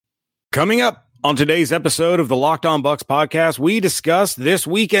Coming up on today's episode of the Locked On Bucs podcast, we discuss this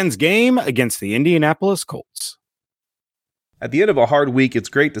weekend's game against the Indianapolis Colts. At the end of a hard week, it's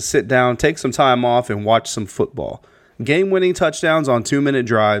great to sit down, take some time off, and watch some football. Game-winning touchdowns on 2-minute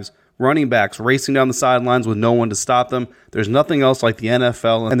drives, running backs racing down the sidelines with no one to stop them. There's nothing else like the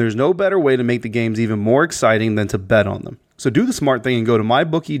NFL, and there's no better way to make the games even more exciting than to bet on them. So do the smart thing and go to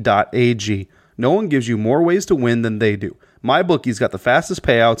mybookie.ag. No one gives you more ways to win than they do. MyBookie's got the fastest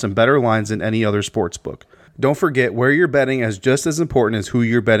payouts and better lines than any other sports book. Don't forget, where you're betting is just as important as who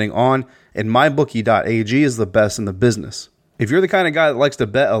you're betting on, and mybookie.ag is the best in the business. If you're the kind of guy that likes to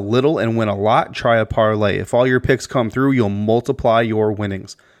bet a little and win a lot, try a parlay. If all your picks come through, you'll multiply your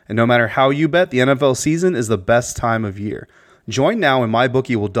winnings. And no matter how you bet, the NFL season is the best time of year. Join now and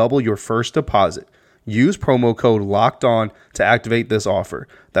MyBookie will double your first deposit. Use promo code LOCKEDON to activate this offer.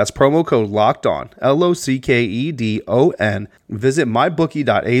 That's promo code LOCKEDON, LOCKEDON. Visit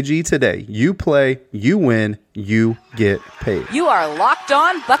mybookie.ag today. You play, you win, you get paid. You are Locked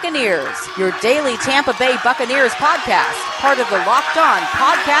On Buccaneers, your daily Tampa Bay Buccaneers podcast, part of the Locked On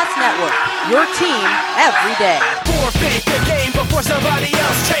Podcast Network, your team every day. Forfeit the game before somebody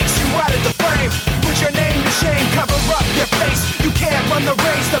else takes you out of the frame. Put your name to shame, cover up your face. You can't run the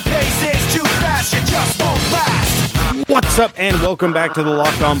race, the pace is too fast, you just won't last. What's up, and welcome back to the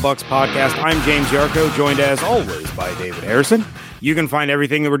Locked On Bucs podcast. I'm James Yarko, joined as always by David Harrison. You can find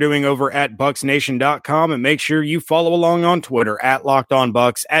everything that we're doing over at bucksnation.com, and make sure you follow along on Twitter at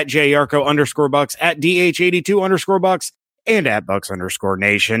LockedOnBucs, at JYarko_Bucs, at DH82_Bucs, and at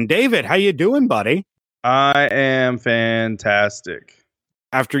Bucs_Nation. David, how you doing, buddy? I am fantastic.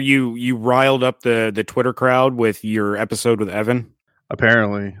 After you riled up the Twitter crowd with your episode with Evan?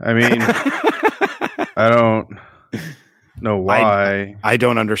 Apparently. I mean, I don't know why. I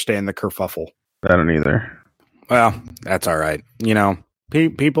don't understand the kerfuffle. I don't either. Well, that's all right. You know,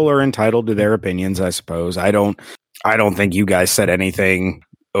 people are entitled to their opinions, I suppose. I don't think you guys said anything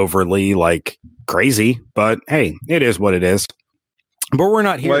overly crazy, but hey, it is what it is. But we're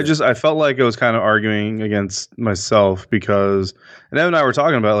not here. Well, I felt like I was kind of arguing against myself because, and Evan and I were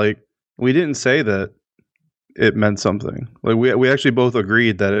talking about, we didn't say that it meant something. We actually both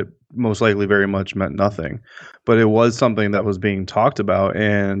agreed that it most likely very much meant nothing, but it was something that was being talked about.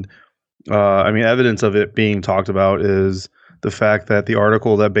 And evidence of it being talked about is the fact that the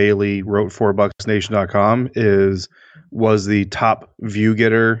article that Bailey wrote for BucsNation.com was the top view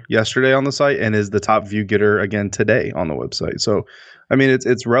getter yesterday on the site and is the top view getter again today on the website. So, I mean,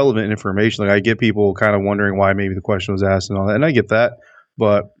 it's relevant information. I get people kind of wondering why maybe the question was asked and all that, and I get that,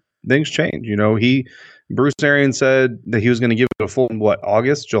 but things change. You know, Bruce Arians said that he was going to give it a full,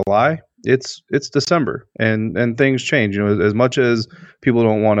 August, July? It's December, and things change. You know, as much as people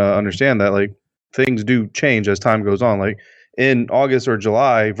don't want to understand that, things do change as time goes on. In August or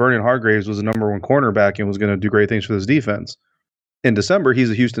July, Vernon Hargreaves was the number one cornerback and was going to do great things for this defense. In December, he's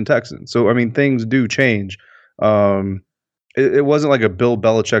a Houston Texan. So, I mean, things do change. It wasn't like a Bill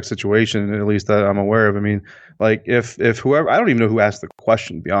Belichick situation, at least that I'm aware of. I mean, if whoever, I don't even know who asked the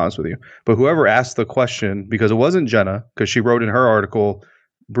question, to be honest with you, but whoever asked the question, because it wasn't Jenna, because she wrote in her article,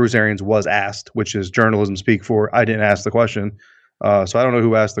 Bruce Arians was asked, which is journalism speak for, I didn't ask the question. So I don't know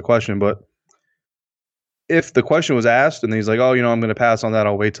who asked the question, but if the question was asked and he's like, oh, I'm going to pass on that,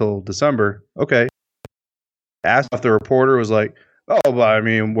 I'll wait till December. Okay. Asked if the reporter was like, oh, but I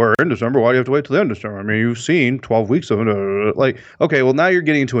mean, we're in December. Why do you have to wait till the end of December? I mean, you've seen 12 weeks of it. Okay, well, now you're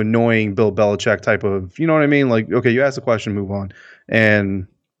getting into annoying Bill Belichick type of, you know what I mean? Okay, you asked the question, move on. And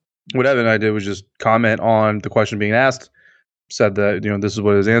what Evan and I did was just comment on the question being asked, said that, this is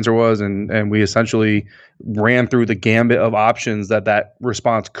what his answer was. And we essentially ran through the gambit of options that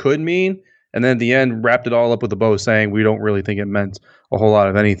response could mean. And then at the end, wrapped it all up with a bow saying we don't really think it meant a whole lot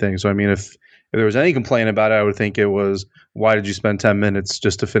of anything. So, I mean, if there was any complaint about it, I would think it was, why did you spend 10 minutes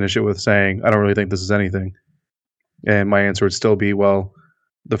just to finish it with saying, I don't really think this is anything? And my answer would still be, well,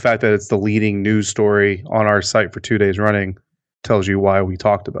 the fact that it's the leading news story on our site for 2 days running tells you why we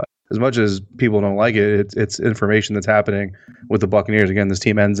talked about it. As much as people don't like it, it's information that's happening with the Buccaneers. Again, this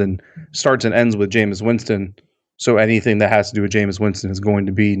team starts and ends with Jameis Winston. So anything that has to do with Jameis Winston is going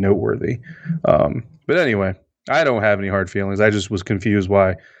to be noteworthy. But anyway, I don't have any hard feelings. I just was confused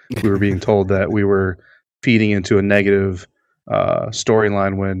why we were being told that we were feeding into a negative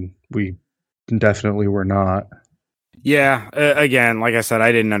storyline when we definitely were not. Yeah, again, like I said,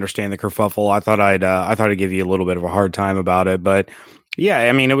 I didn't understand the kerfuffle. I thought I'd give you a little bit of a hard time about it, but yeah,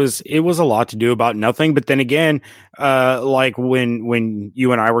 I mean, it was a lot to do about nothing. But then again, when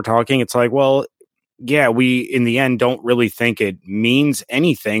you and I were talking, it's like, well, yeah, we in the end don't really think it means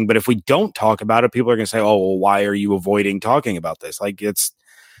anything. But if we don't talk about it, people are going to say, oh, well, why are you avoiding talking about this?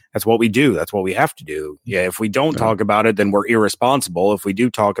 That's what we do. That's what we have to do. Yeah. If we don't talk about it, then we're irresponsible. If we do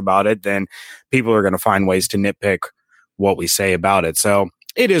talk about it, then people are going to find ways to nitpick what we say about it. So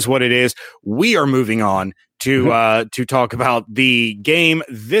it is what it is. We are moving on to talk about the game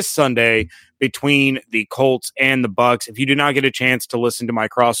this Sunday between the Colts and the Bucs. If you do not get a chance to listen to my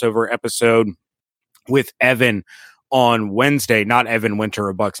crossover episode with Evan on Wednesday, not Evan Winter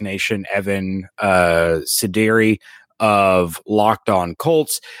of Bucs Nation, Evan Sideri of Locked On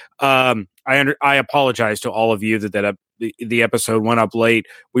Colts. I apologize to all of you that the episode went up late.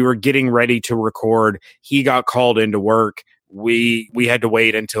 We were getting ready to record. He got called into work. We had to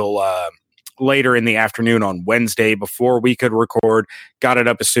wait until later in the afternoon on Wednesday before we could record. Got it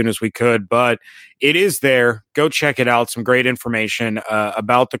up as soon as we could, but it is there. Go check it out. Some great information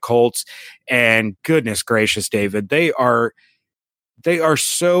about the Colts. And goodness gracious, David, they are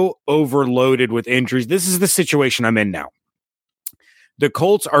so overloaded with injuries. This is the situation I'm in now. The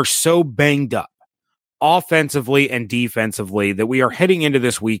Colts are so banged up offensively and defensively that we are heading into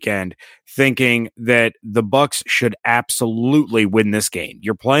this weekend thinking that the Bucs should absolutely win this game.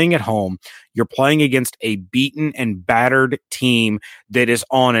 You're playing at home. You're playing against a beaten and battered team that is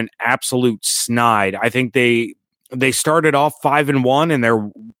on an absolute snide. I think they started off 5-1 and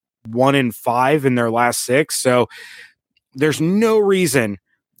they're 1-5 in their last 6. So there's no reason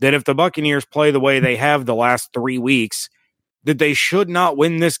that if the Buccaneers play the way they have the last 3 weeks, that they should not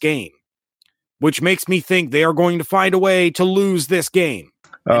win this game, which makes me think they are going to find a way to lose this game.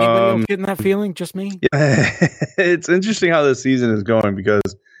 Anybody else getting that feeling? Just me? Yeah. It's interesting how this season is going because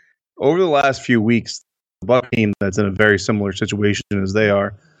over the last few weeks, the Bucs team that's in a very similar situation as they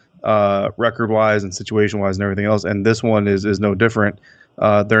are, record-wise and situation-wise and everything else, and this one is no different.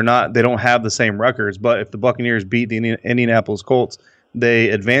 They don't have the same records, but if the Buccaneers beat the Indianapolis Colts, they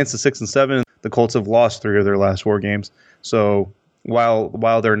advance to 6-7. The Colts have lost 3 of their last 4 games. So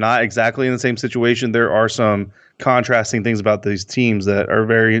while they're not exactly in the same situation, there are some contrasting things about these teams that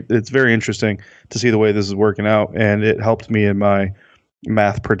are it's very interesting to see the way this is working out. And it helped me in my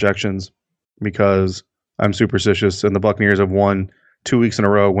math projections because I'm superstitious and the Buccaneers have won 2 weeks in a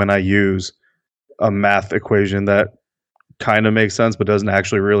row when I use a math equation that kind of makes sense, but doesn't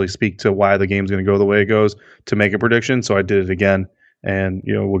actually really speak to why the game's going to go the way it goes to make a prediction. So I did it again. And,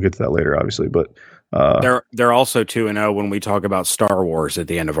 we'll get to that later, obviously, but they're also 2-0 when we talk about Star Wars at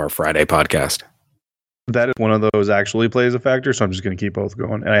the end of our Friday podcast. That is one of those actually plays a factor, so I'm just going to keep both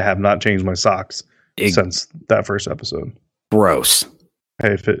going. And I have not changed my socks since that first episode. Gross.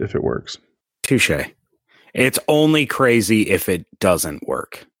 Hey, if it works. Touche. It's only crazy if it doesn't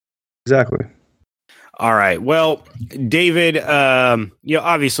work. Exactly. All right. Well, David,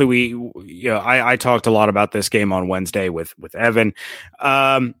 obviously I talked a lot about this game on Wednesday with Evan.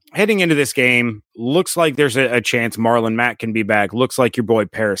 Heading into this game, looks like there's a chance Marlon Mack can be back. Looks like your boy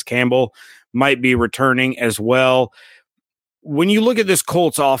Paris Campbell might be returning as well. When you look at this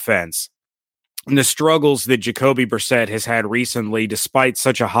Colts offense and the struggles that Jacoby Brissett has had recently, despite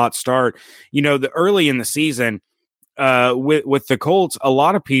such a hot start, the early in the season with the Colts, a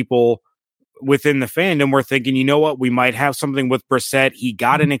lot of people within the fandom were thinking, you know what, we might have something with Brissett. He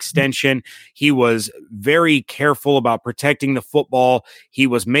got an extension. He was very careful about protecting the football. He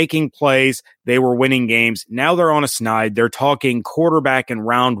was making plays. They were winning games. Now they're on a snide. They're talking quarterback in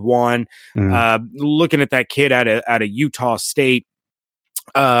round 1, looking at that kid out of Utah State.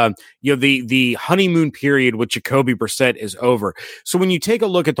 The honeymoon period with Jacoby Brissett is over. So when you take a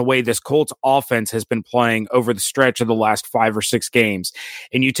look at the way this Colts offense has been playing over the stretch of the last 5 or 6 games,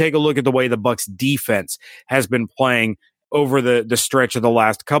 and you take a look at the way the Bucs defense has been playing over the stretch of the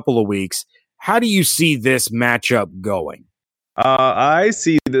last couple of weeks, how do you see this matchup going? I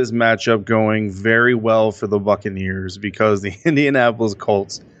see this matchup going very well for the Buccaneers because the Indianapolis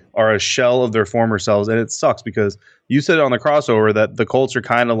Colts are a shell of their former selves, and it sucks because you said on the crossover that the Colts are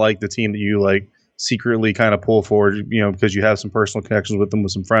kind of like the team that you secretly kind of pull forward, because you have some personal connections with them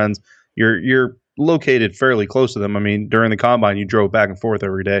with some friends. You're located fairly close to them. I mean, during the combine, you drove back and forth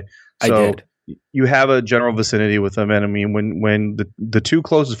every day. So I did. You have a general vicinity with them. And I mean, when the 2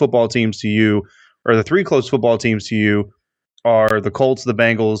 closest football teams to you, or the 3 closest football teams to you, are the Colts, the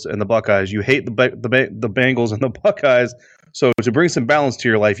Bengals, and the Buckeyes. You hate the Bengals and the Buckeyes. So to bring some balance to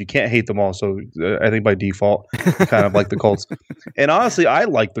your life, you can't hate them all. So I think by default, you kind of like the Colts. And honestly, I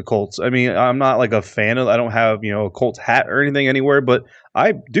like the Colts. I mean, I'm not a fan of. I don't have a Colts hat or anything anywhere, but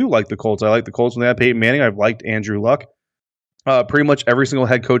I do like the Colts. I like the Colts when they had Peyton Manning. I've liked Andrew Luck. Pretty much every single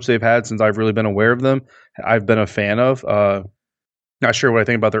head coach they've had since I've really been aware of them, I've been a fan of. Not sure what I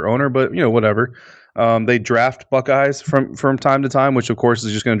think about their owner, but whatever. They draft Buckeyes from time to time, which of course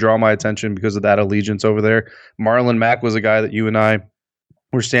is just going to draw my attention because of that allegiance over there. Marlon Mack was a guy that you and I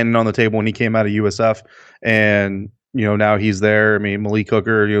were standing on the table when he came out of USF, and now he's there. I mean, Malik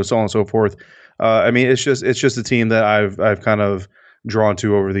Hooker, so on and so forth. I mean, it's just a team that I've kind of drawn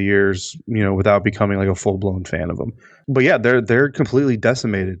to over the years, without becoming like a full blown fan of them. But yeah, they're completely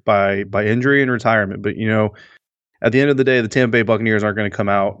decimated by injury and retirement. But at the end of the day, the Tampa Bay Buccaneers aren't going to come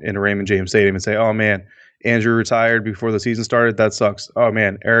out in Raymond James Stadium and say, "Oh man, Andrew retired before the season started. That sucks. Oh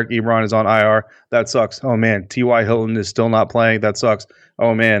man, Eric Ebron is on IR. That sucks. Oh man, T.Y. Hilton is still not playing. That sucks.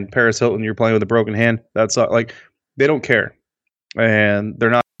 Oh man, Paris Hilton, you're playing with a broken hand. That sucks." Like, they don't care, and they're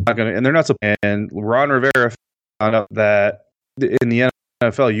not going to, and they're not. And Ron Rivera found out that in the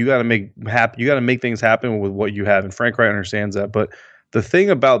NFL, you got to make things happen with what you have, and Frank Wright understands that. But the thing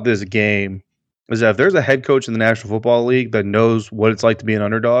about this game is that if there's a head coach in the National Football League that knows what it's like to be an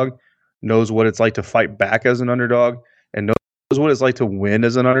underdog, knows what it's like to fight back as an underdog, and knows what it's like to win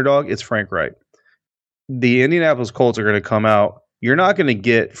as an underdog, it's Frank Wright. The Indianapolis Colts are going to come out. You're not going to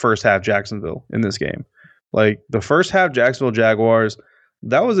get first half Jacksonville in this game. Like, the first half Jacksonville Jaguars,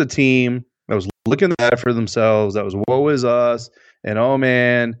 that was a team that was looking bad for themselves. That was woe is us. And, oh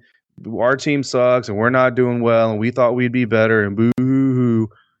man, our team sucks and we're not doing well and we thought we'd be better and boo-hoo-hoo.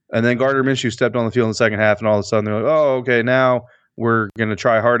 And then Gardner Minshew stepped on the field in the second half, and all of a sudden they're like, oh, okay, now we're going to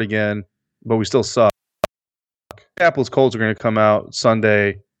try hard again, but we still suck. Indianapolis Colts are going to come out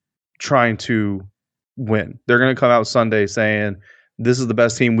Sunday trying to win. They're going to come out Sunday saying, this is the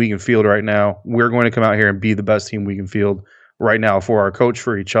best team we can field right now. We're going to come out here and be the best team we can field right now for our coach,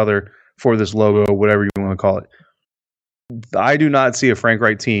 for each other, for this logo, whatever you want to call it. I do not see a Frank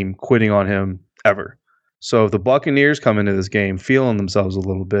Wright team quitting on him ever. So if the Buccaneers come into this game feeling themselves a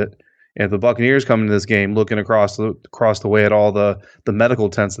little bit, and if the Buccaneers come into this game looking across the way at all the medical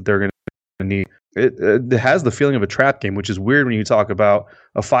tents that they're going to need, it has the feeling of a trap game, which is weird when you talk about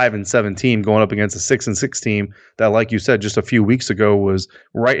a 5-7 team going up against a 6-6 team that, like you said, just a few weeks ago was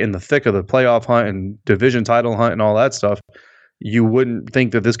right in the thick of the playoff hunt and division title hunt and all that stuff. You wouldn't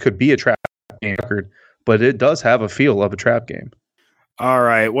think that this could be a trap game record, but it does have a feel of a trap game. All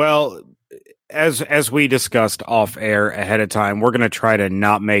right. Well, as we discussed off air ahead of time, we're going to try to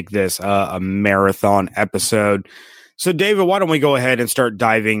not make this a marathon episode. So, David, why don't we go ahead and start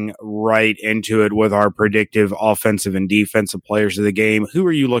diving right into it with our predictive offensive and defensive players of the game. Who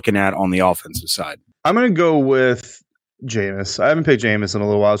are you looking at on the offensive side? I'm going to go with Jameis. I haven't picked Jameis in a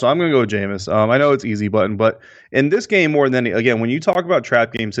little while, so I'm going to go with Jameis. I know it's easy button, but in this game more than again, when you talk about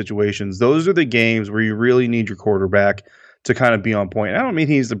trap game situations, those are the games where you really need your quarterback to kind of be on point. I don't mean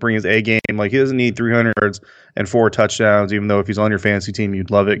he needs to bring his A game. Like, he doesn't need 300 yards and 4 touchdowns, even though if he's on your fantasy team,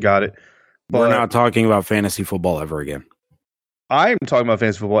 you'd love it. Got it. But we're not talking about fantasy football ever again. I'm talking about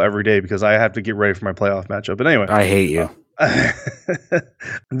fantasy football every day because I have to get ready for my playoff matchup. But anyway. I hate you.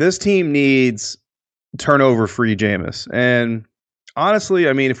 This team needs turnover-free Jameis. And honestly,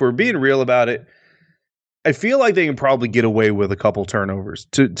 I mean, if we're being real about it, I feel like they can probably get away with a couple turnovers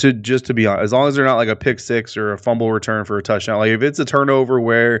to be honest, as long as they're not like a pick six or a fumble return for a touchdown. Like, if it's a turnover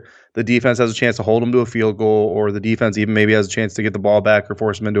where the defense has a chance to hold them to a field goal, or the defense even maybe has a chance to get the ball back or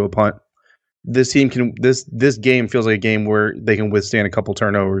force them into a punt, this team can. This game feels like a game where they can withstand a couple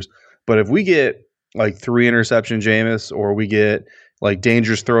turnovers. But if we get like 3 interception Jameis, or we get like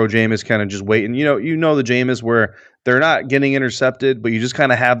dangerous throw Jameis, kind of just waiting, the Jameis where they're not getting intercepted, but you just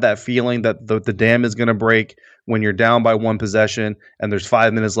kind of have that feeling that the dam is going to break when you're down by 1 possession and there's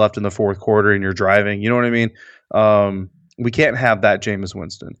 5 minutes left in the fourth quarter and you're driving. You know what I mean? We can't have that Jameis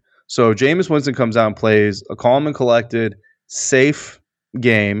Winston. So if Jameis Winston comes out and plays a calm and collected, safe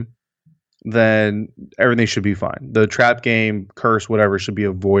game, then everything should be fine. The trap game, curse, whatever, should be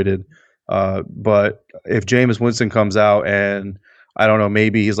avoided. But if Jameis Winston comes out and, I don't know,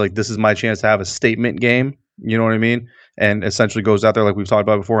 maybe he's like, this is my chance to have a statement game, you know what I mean? And essentially goes out there like we've talked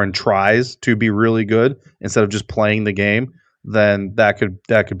about before and tries to be really good instead of just playing the game, then that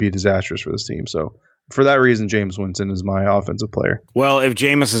could be disastrous for this team. So for that reason, Jameis Winston is my offensive player. Well, if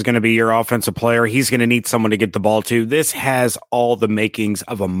Jameis is going to be your offensive player, he's going to need someone to get the ball to. This has all the makings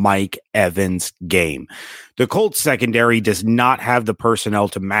of a Mike Evans game. The Colts secondary does not have the personnel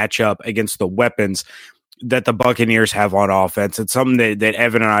to match up against the weapons that the Buccaneers have on offense. It's something that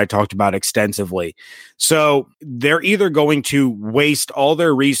Evan and I talked about extensively. So they're either going to waste all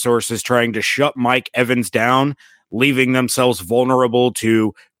their resources trying to shut Mike Evans down, leaving themselves vulnerable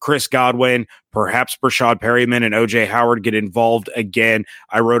to Chris Godwin, perhaps Brashad Perryman and OJ Howard get involved again.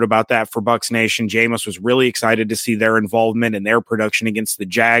 I wrote about that for Bucs Nation. Jameis was really excited to see their involvement and their production against the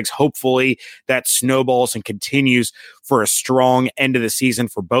Jags. Hopefully that snowballs and continues for a strong end of the season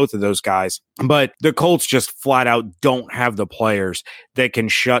for both of those guys. But the Colts just flat out don't have the players that can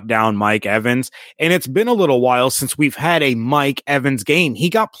shut down Mike Evans. And it's been a little while since we've had a Mike Evans game. He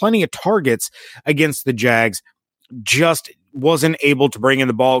got plenty of targets against the Jags, just wasn't able to bring in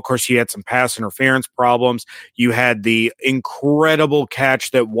the ball. Of course, you had some pass interference problems. You had the incredible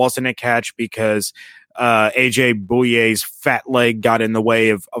catch that wasn't a catch because AJ Bouye's fat leg got in the way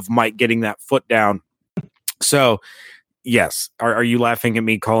of Mike getting that foot down. So, yes. Are you laughing at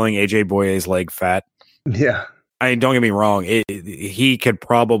me calling AJ Bouye's leg fat? Yeah. Don't get me wrong. He could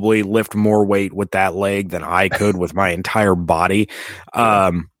probably lift more weight with that leg than I could with my entire body.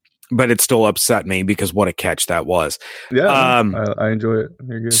 But it still upset me because what a catch that was. Yeah, I enjoy it.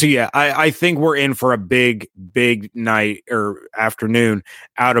 You're good. So, yeah, I think we're in for a big night or afternoon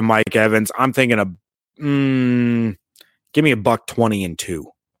out of Mike Evans. I'm thinking of give me $120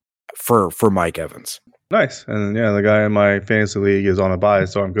 for Mike Evans. Nice. And, yeah, the guy in my fantasy league is on a bye,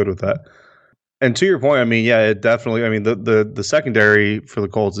 so I'm good with that. And to your point, I mean, yeah, it definitely – I mean, the secondary for the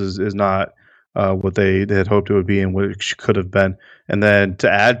Colts is not what they had hoped it would be and what it could have been. And then to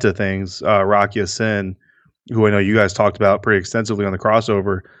add to things, Rocky Sin, who I know you guys talked about pretty extensively on the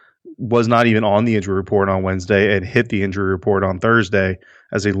crossover, was not even on the injury report on Wednesday and hit the injury report on Thursday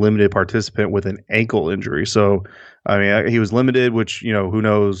as a limited participant with an ankle injury. So, I mean, he was limited, which, who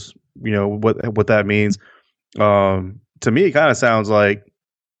knows, what that means. To me, it kind of sounds like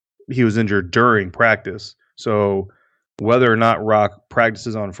he was injured during practice. So whether or not Rock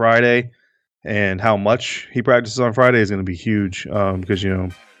practices on Friday and how much he practices on Friday is going to be huge because,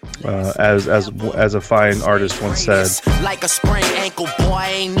 as a fine artist once said. Like a sprained ankle, boy,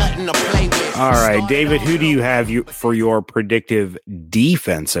 ain't nothing to play with. All right, David, who do you have for your predictive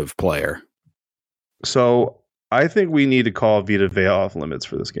defensive player? So I think we need to call Vita Vea off limits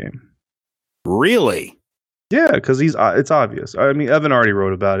for this game. Really? Yeah, because it's obvious. I mean, Evan already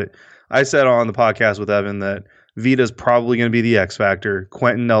wrote about it. I said on the podcast with Evan that Vita's probably going to be the X factor.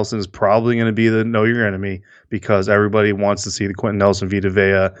 Quentin Nelson is probably going to be the know your enemy because everybody wants to see the Quentin Nelson Vita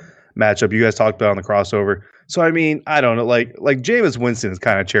Vea matchup. You guys talked about on the crossover. So I mean, I don't know. Like Jameis Winston is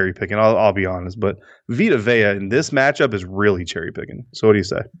kind of cherry picking. I'll be honest, but Vita Vea in this matchup is really cherry picking. So what do you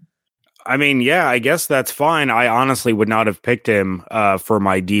say? I mean, yeah, I guess that's fine. I honestly would not have picked him for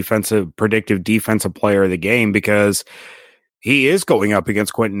my predictive defensive player of the game because he is going up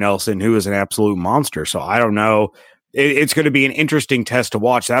against Quentin Nelson, who is an absolute monster. So I don't know. It's going to be an interesting test to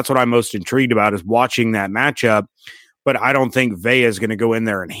watch. That's what I'm most intrigued about is watching that matchup. But I don't think Vea is going to go in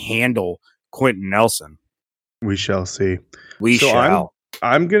there and handle Quentin Nelson. We shall see. We shall.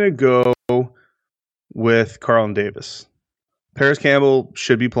 I'm going to go with Carlton Davis. Paris Campbell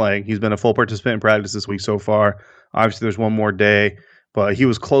should be playing. He's been a full participant in practice this week so far. Obviously, there's one more day. But he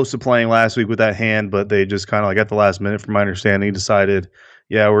was close to playing last week with that hand, but they just kind of at the last minute, from my understanding, decided,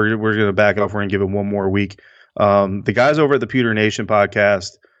 yeah, we're going to back off. We're going to give him one more week. The guys over at the Pewter Nation podcast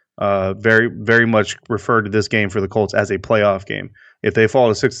very, very much referred to this game for the Colts as a playoff game. If they fall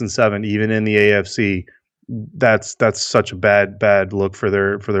to 6-7, even in the AFC, that's such a bad look for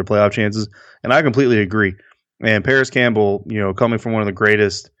their playoff chances. And I completely agree. And Paris Campbell, coming from one of the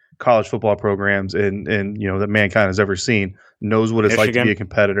greatest college football programs that mankind has ever seen, knows what it's like to be a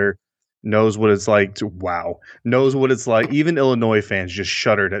competitor, knows what it's like knows what it's like. Even Illinois fans just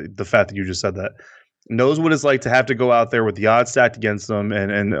shuddered at the fact that you just said that. Knows what it's like to have to go out there with the odds stacked against them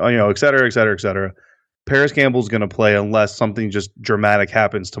and et cetera, et cetera, et cetera. Paris Campbell's going to play unless something just dramatic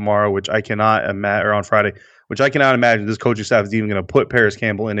happens tomorrow, which I cannot imagine, or on Friday, which I cannot imagine this coaching staff is even going to put Paris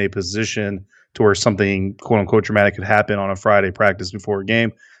Campbell in a position to where something quote unquote dramatic could happen on a Friday practice before a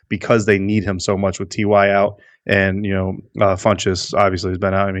game because they need him so much with TY out. And, Funchess obviously has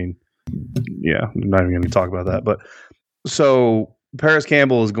been out. I mean, yeah, I'm not even going to talk about that. But so Paris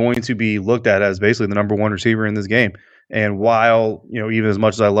Campbell is going to be looked at as basically the number one receiver in this game. And while, even as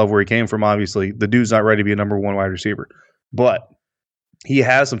much as I love where he came from, obviously, the dude's not ready to be a number one wide receiver. But he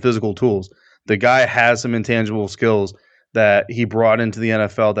has some physical tools. The guy has some intangible skills that he brought into the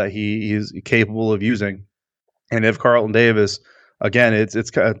NFL that he is capable of using. And if Carlton Davis, again, it's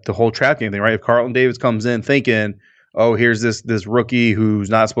the whole trap game thing, right? If Carlton Davis comes in thinking, oh, here's this rookie who's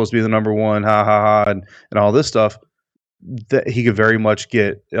not supposed to be the number one, and all this stuff, that he could very much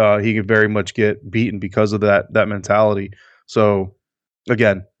get beaten because of that mentality. So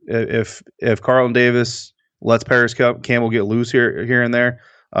again, if Carlton Davis lets Paris Campbell get loose here and there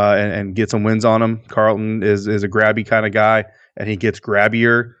and get some wins on him, Carlton is a grabby kind of guy, and he gets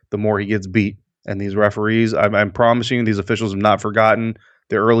grabbier, the more he gets beat. And these referees, I'm promising you, these officials have not forgotten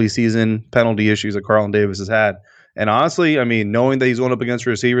the early season penalty issues that Carlton Davis has had. And honestly, I mean, knowing that he's going up against a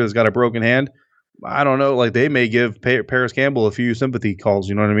receiver that's got a broken hand, I don't know. Like, they may give Paris Campbell a few sympathy calls.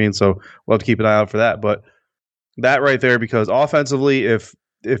 You know what I mean? So we'll have to keep an eye out for that. But that right there, because offensively, if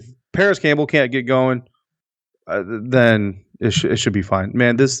Paris Campbell can't get going, then it should be fine.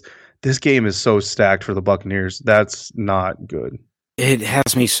 Man, this game is so stacked for the Buccaneers. That's not good. It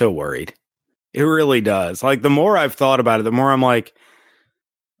has me so worried. It really does. Like, the more I've thought about it, the more I'm like,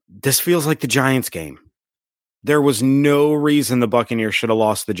 this feels like the Giants game. There was no reason the Buccaneers should have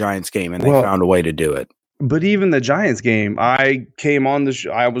lost the Giants game, and they found a way to do it. But even the Giants game, I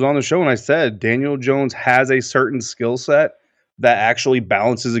was on the show and I said Daniel Jones has a certain skill set that actually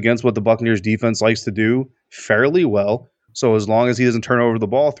balances against what the Buccaneers defense likes to do fairly well. So as long as he doesn't turn over the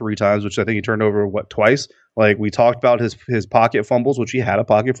ball 3 times, which I think he turned over twice. Like, we talked about his pocket fumbles, which he had a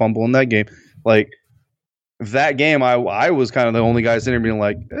pocket fumble in that game. Like, that game, I was kind of the only guy sitting there being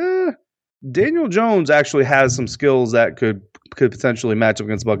like, Daniel Jones actually has some skills that could potentially match up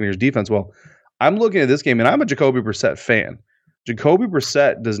against the Buccaneers defense. Well, I'm looking at this game, and I'm a Jacoby Brissett fan. Jacoby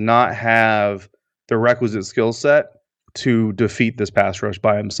Brissett does not have the requisite skill set to defeat this pass rush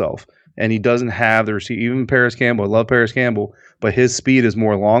by himself. And he doesn't have the receiver. Even Paris Campbell, I love Paris Campbell, but his speed is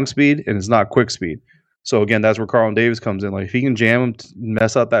more long speed, and it's not quick speed. So again, that's where Carlton Davis comes in. Like, if he can jam him,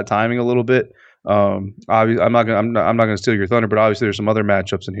 mess up that timing a little bit. Obviously, I'm not gonna steal your thunder, but obviously there's some other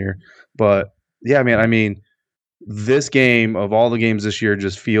matchups in here. But yeah, man, I mean, this game of all the games this year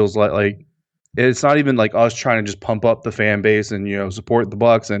just feels like it's not even like us trying to just pump up the fan base and, you know, support the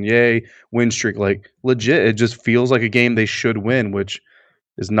Bucs and yay win streak. Like, legit, it just feels like a game they should win, which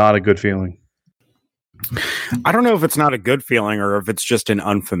is not a good feeling. I don't know if it's not a good feeling or if it's just an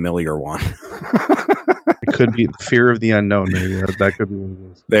unfamiliar one. It could be fear of the unknown, maybe. That could be what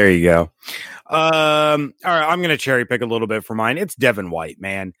it is. There you go. All right, I'm going to cherry pick a little bit for mine. It's Devin White,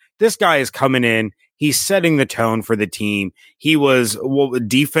 man. This guy is coming in. He's setting the tone for the team. He was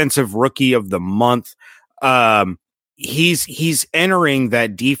defensive rookie of the month. He's entering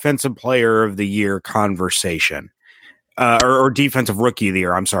that defensive player of the year conversation. Or defensive rookie of the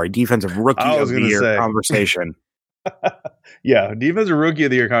year. I'm sorry, defensive rookie of the year conversation. Yeah, defensive rookie of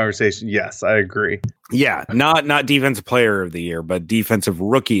the year conversation. Yes, I agree. Yeah, not defensive player of the year, but defensive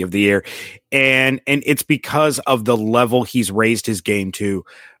rookie of the year. And it's because of the level he's raised his game to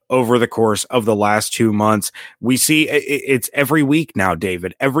over the course of the last 2 months. We see it's every week now,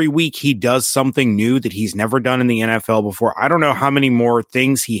 David. Every week he does something new that he's never done in the NFL before. I don't know how many more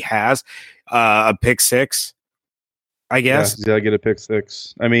things he has. A pick six, I guess. Yeah, he's got to get a pick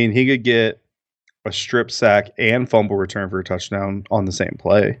six. I mean, he could get a strip sack and fumble return for a touchdown on the same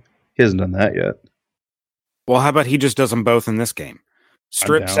play. He hasn't done that yet. Well, how about he just does them both in this game?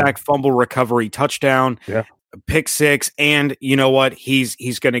 Strip sack, fumble recovery, touchdown, pick six, and you know what? He's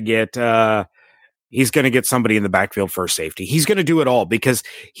going to get somebody in the backfield for a safety. He's going to do it all because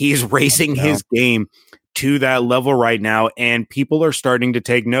he's raising his game to that level right now, and people are starting to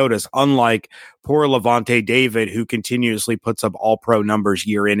take notice, unlike poor Levante David, who continuously puts up all-pro numbers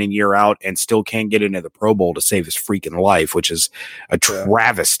year in and year out and still can't get into the Pro Bowl to save his freaking life, which is a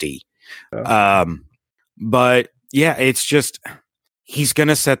travesty. But yeah, it's just, he's going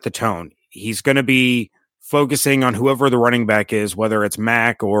to set the tone. He's going to be focusing on whoever the running back is, whether it's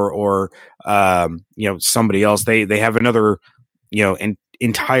Mac or somebody else. They have another,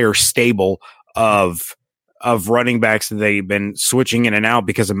 entire stable of running backs that they've been switching in and out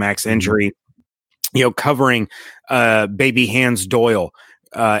because of Mac's injury, covering baby hands Doyle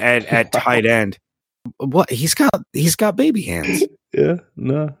at tight end. What he's got baby hands. Yeah,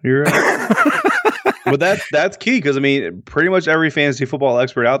 no, you're right. But that's key because I mean, pretty much every fantasy football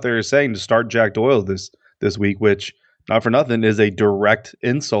expert out there is saying to start Jack Doyle this week, which not for nothing is a direct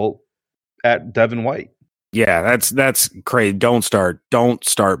insult at Devin White. Yeah, that's crazy. Don't start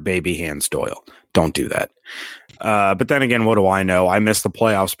baby hands Doyle. Don't do that. But then again, what do I know? I missed the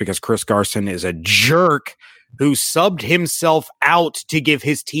playoffs because Chris Garson is a jerk who subbed himself out to give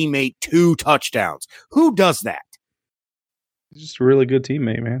his teammate 2 touchdowns. Who does that? He's just a really good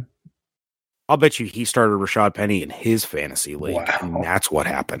teammate, man. I'll bet you he started Rashad Penny in his fantasy league, and that's what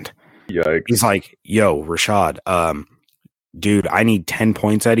happened. Yikes. He's like, yo, Rashad, dude, I need 10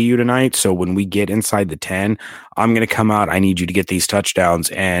 points out of you tonight. So when we get inside the 10, I'm going to come out. I need you to get these touchdowns.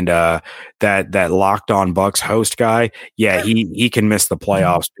 And that Locked On Bucks host guy, yeah, he can miss the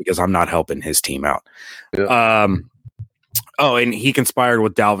playoffs because I'm not helping his team out. Yeah. And he conspired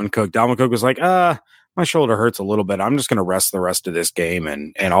with Dalvin Cook. Dalvin Cook was like, my shoulder hurts a little bit. I'm just going to rest the rest of this game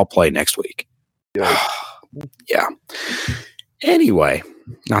and I'll play next week. Yeah. Anyway,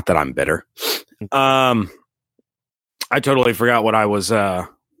 not that I'm bitter. I totally forgot what I was.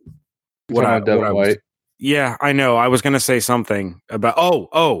 White. Yeah, I know. I was going to say something about.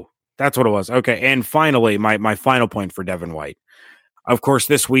 Oh, that's what it was. Okay, and finally, my final point for Devin White. Of course,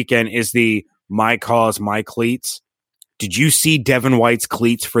 this weekend is the My Cause, My Cleats. Did you see Devin White's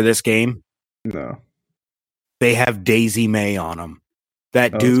cleats for this game? No. They have Daisy May on them.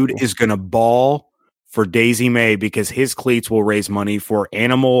 That dude is going to ball for Daisy May because his cleats will raise money for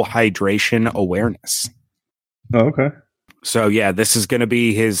animal hydration awareness. Oh, okay. So, yeah, this is going to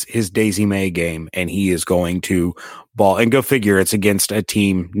be his Daisy May game, and he is going to ball. And go figure, it's against a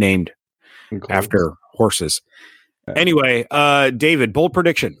team named after horses. Yeah. Anyway, David, bold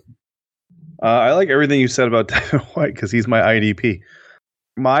prediction. I like everything you said about Devin White because he's my IDP.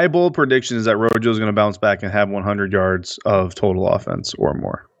 My bold prediction is that Rojo is going to bounce back and have 100 yards of total offense or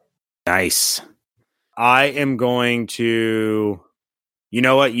more. Nice. I am going to, you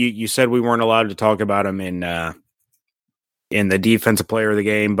know what? You said we weren't allowed to talk about him in the defensive player of the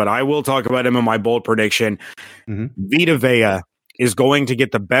game, but I will talk about him in my bold prediction. Mm-hmm. Vita Vea is going to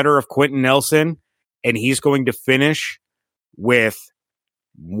get the better of Quentin Nelson, and he's going to finish with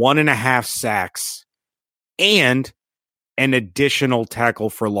 1.5 sacks and an additional tackle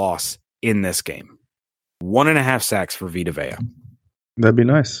for loss in this game. 1.5 sacks for Vita Vea. That'd be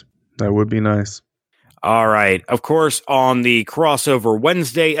nice. That would be nice. All right. Of course, on the Crossover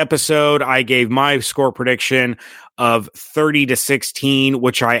Wednesday episode, I gave my score prediction of 30-16,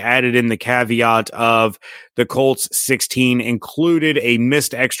 which I added in the caveat of the Colts 16 included a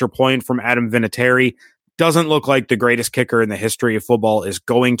missed extra point from Adam Vinatieri. Doesn't look like the greatest kicker in the history of football is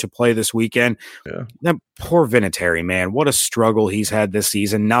going to play this weekend. Yeah. That poor Vinatieri, man. What a struggle he's had this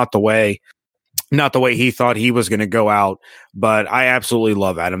season. Not the way he thought he was going to go out, but I absolutely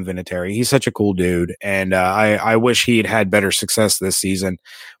love Adam Vinatieri. He's such a cool dude, and I wish he had better success this season.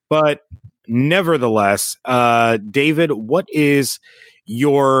 But nevertheless, David, what is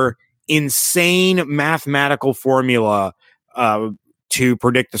your insane mathematical formula to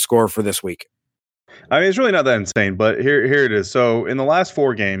predict the score for this week? I mean, it's really not that insane, but here it is. So in the last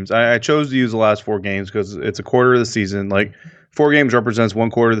 4 games, I chose to use the last 4 games because it's a quarter of the season. Like 4 games represents 1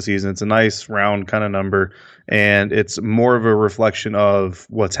 quarter of the season. It's a nice round kind of number, and it's more of a reflection of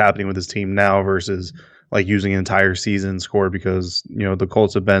what's happening with this team now versus like using an entire season score because, you know, the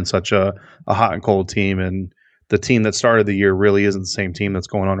Colts have been such a hot and cold team, and the team that started the year really isn't the same team that's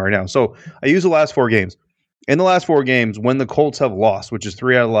going on right now. So I use the last 4 games. In the last 4 games, when the Colts have lost, which is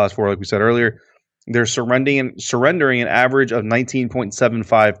 3 out of the last 4, like we said earlier, they're surrendering an average of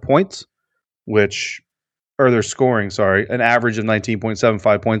 19.75 points, they're scoring, an average of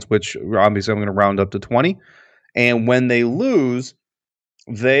 19.75 points, which obviously I'm going to round up to 20. And when they lose,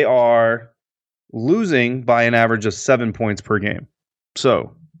 they are losing by an average of 7 points per game.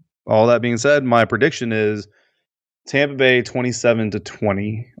 So, all that being said, my prediction is Tampa Bay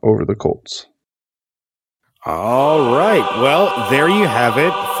 27-20 over the Colts. All right. Well, there you have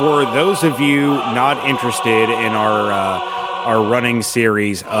it. For those of you not interested in our running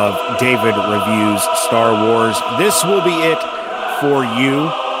series of David reviews Star Wars, this will be it for you.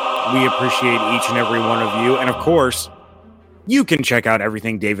 We appreciate each and every one of you. And of course, you can check out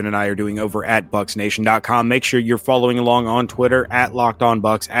everything David and I are doing over at BucksNation.com. Make sure you're following along on Twitter at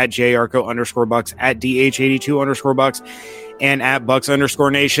LockedOnBucks, at JArco_Bucks, at DH82_Bucks, and at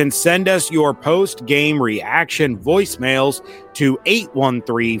Bucks_Nation. Send us your post-game reaction voicemails to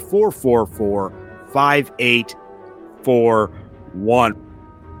 813-444-5841.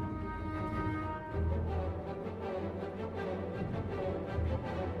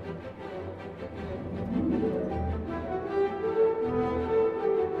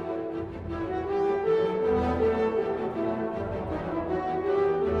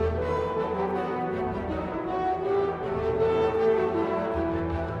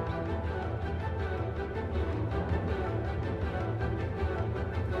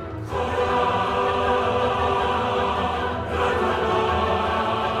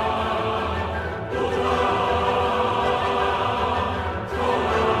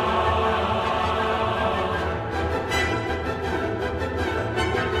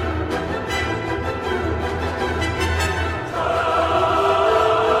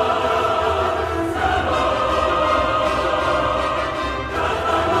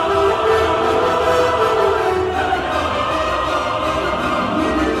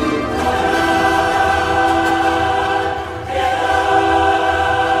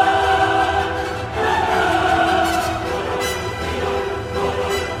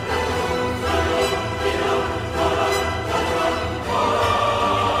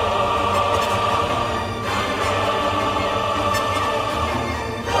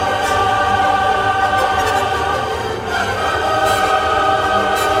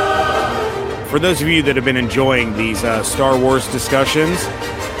 For those of you that have been enjoying these Star Wars discussions,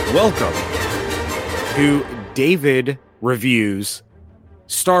 welcome to David Reviews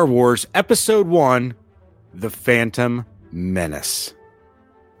Star Wars Episode 1, The Phantom Menace.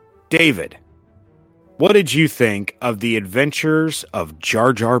 David, what did you think of the adventures of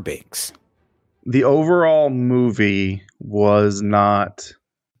Jar Jar Binks? The overall movie was not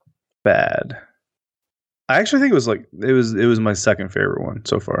bad. I actually think it was my second favorite one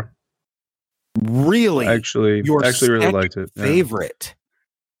so far. Really? Actually really liked it. Favorite?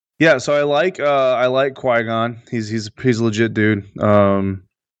 Yeah, so I like Qui-Gon. He's a legit dude. I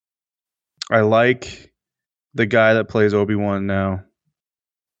like the guy that plays Obi-Wan now.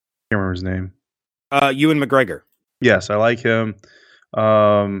 Can't remember his name. Ewan McGregor. Yes, I like him.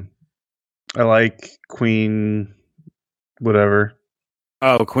 I like Queen whatever.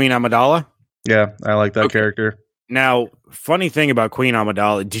 Oh, Queen Amidala? Yeah, I like that character. Now, funny thing about Queen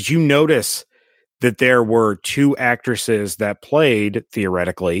Amidala, did you notice that there were two actresses that played,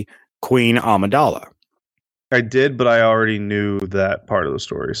 theoretically, Queen Amidala? I did, but I already knew that part of the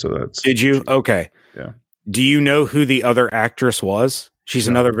story, so that's... Did you? Okay. Yeah. Do you know who the other actress was? She's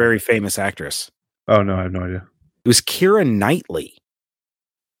another very famous actress. Oh, no, I have no idea. It was Keira Knightley.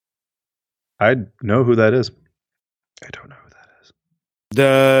 I know who that is. I don't know who that is.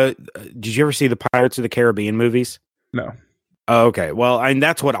 Did you ever see the Pirates of the Caribbean movies? No. Oh, okay. Well, and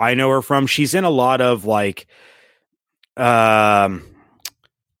that's what I know her from. She's in a lot of like, what's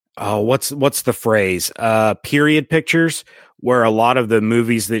the phrase? Period pictures, where a lot of the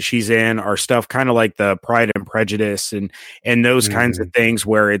movies that she's in are stuff kind of like the Pride and Prejudice and those kinds of things,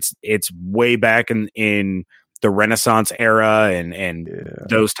 where it's way back in the Renaissance era and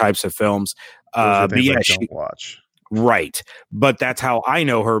those types of films. But yeah, I don't watch. Right. But that's how I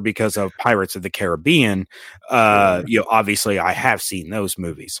know her, because of Pirates of the Caribbean. Obviously I have seen those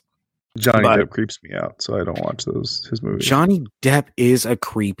movies. Johnny Depp creeps me out, so I don't watch his movies. Johnny Depp is a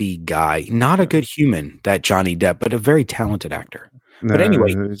creepy guy. Not a good human, that Johnny Depp, but a very talented actor. But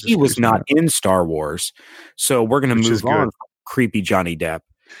anyway, he was not in Star Wars. So we're going to move on from creepy Johnny Depp.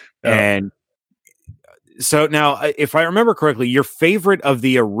 And so now, if I remember correctly, your favorite of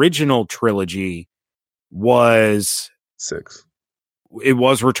the original trilogy was 6. It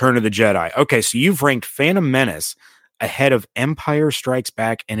was Return of the Jedi. Okay, so you've ranked Phantom Menace ahead of Empire Strikes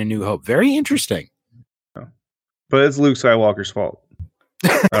Back and A New Hope. Very interesting. But it's Luke Skywalker's fault.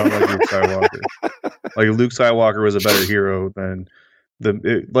 I don't like Luke Skywalker. Like, Luke Skywalker was a better hero than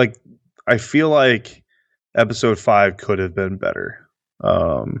I feel like Episode 5 could have been better.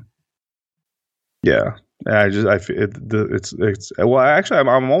 Yeah. I'm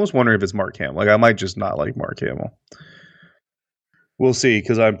almost wondering if it's Mark Hamill. Like, I might just not like Mark Hamill. We'll see,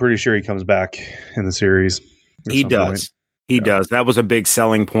 because I'm pretty sure he comes back in the series. He does. He does. That was a big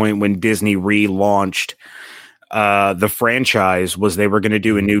selling point when Disney relaunched the franchise, was they were going to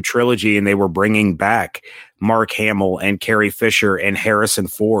do a new trilogy, and they were bringing back Mark Hamill and Carrie Fisher and Harrison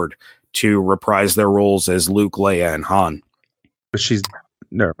Ford to reprise their roles as Luke, Leia, and Han. But she's...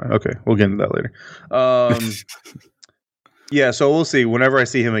 Never mind. Okay, we'll get into that later. Yeah, so we'll see. Whenever I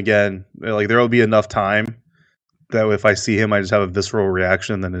see him again, like, there will be enough time that if I see him, I just have a visceral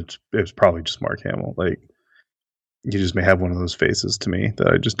reaction. Then it's probably just Mark Hamill. Like, you just may have one of those faces to me that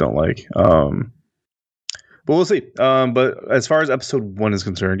I just don't like. But we'll see. But as far as Episode 1 is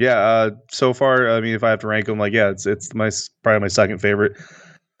concerned, so far, I mean, if I have to rank them, like, it's probably my second favorite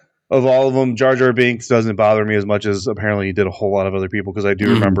of all of them. Jar Jar Binks doesn't bother me as much as apparently he did a whole lot of other people, because I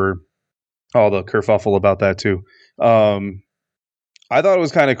do remember all the kerfuffle about that too. I thought it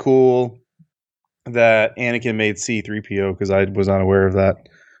was kind of cool that Anakin made C-3PO, because I was unaware of that.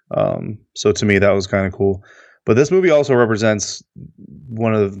 So to me, that was kind of cool. But this movie also represents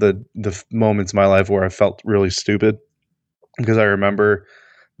one of the moments in my life where I felt really stupid, because I remember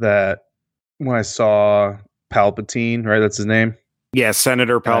that when I saw Palpatine, right? That's his name. Yeah,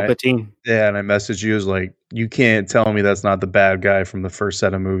 Senator Palpatine. And I messaged you, was like, you can't tell me that's not the bad guy from the first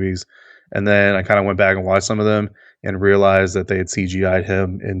set of movies. And then I kind of went back and watched some of them and realized that they had CGI'd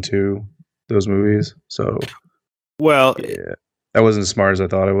him into those movies. So, well, that wasn't as smart as I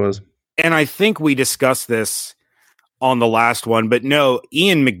thought it was. And I think we discussed this on the last one, but no,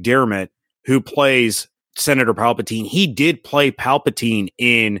 Ian McDiarmid, who plays Senator Palpatine, he did play Palpatine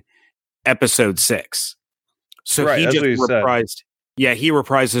in Episode 6. So right, he just reprised. Yeah, he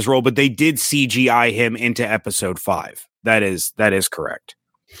reprised his role, but they did CGI him into Episode 5. That is correct.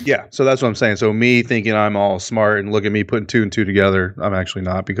 Yeah, so that's what I'm saying. So me thinking I'm all smart and look at me putting 2 and 2 together, I'm actually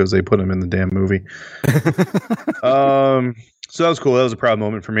not, because they put him in the damn movie. So that was cool. That was a proud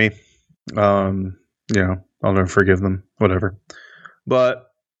moment for me. I'll never forgive them. Whatever.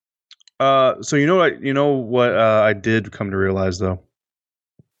 But So you know what I did come to realize though,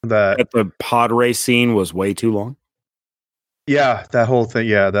 that the pod race scene was way too long. that whole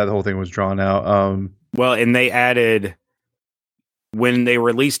thing was drawn out. Well, and they added, when they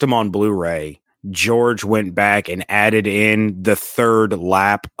released them on Blu-ray, George went back and added in the third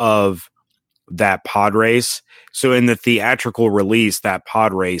lap of that pod race. So in the theatrical release, that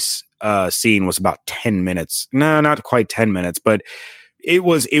pod race scene was about 10 minutes. No, not quite 10 minutes, but it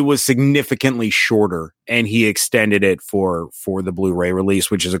was significantly shorter, and he extended it for the Blu-ray release,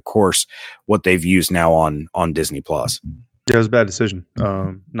 which is of course what they've used now on Disney Plus. Yeah, it was a bad decision.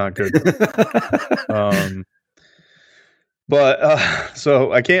 Not good. But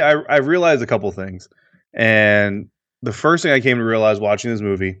so I realized a couple things, and the first thing I came to realize watching this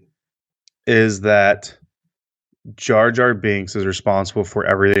movie is that Jar Jar Binks is responsible for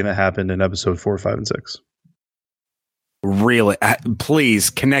everything that happened in episode 4, 5, and 6. Really? Please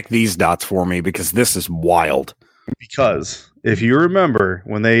connect these dots for me, because this is wild. Because if you remember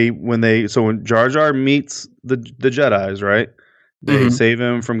when Jar Jar meets the Jedis, right? They save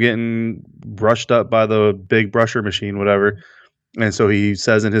him from getting brushed up by the big brusher machine, whatever. And so he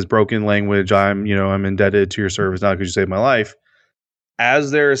says in his broken language, I'm indebted to your service now because you saved my life.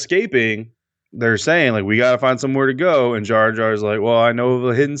 As they're escaping, they're saying, like, we got to find somewhere to go. And Jar Jar's like, well, I know of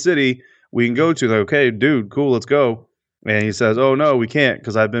a hidden city we can go to. Like, okay, dude, cool, let's go. And he says, oh, no, we can't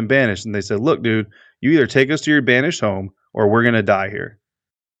because I've been banished. And they said, look, dude, you either take us to your banished home or we're going to die here.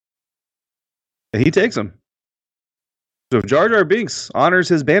 And he takes them. So if Jar Jar Binks honors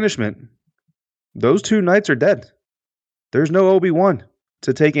his banishment, those two knights are dead. There's no Obi-Wan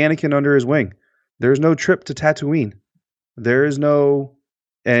to take Anakin under his wing. There's no trip to Tatooine. There is no...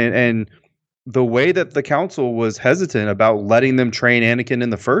 And the way that the council was hesitant about letting them train Anakin in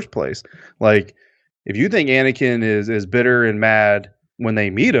the first place, like, if you think Anakin is bitter and mad when they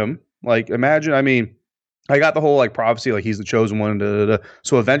meet him, like, imagine, I mean, I got the whole, like, prophecy, like, he's the chosen one,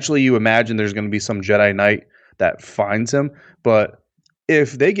 so eventually you imagine there's going to be some Jedi Knight that finds him, but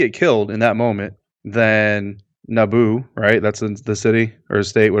if they get killed in that moment, then Naboo, right? That's the city or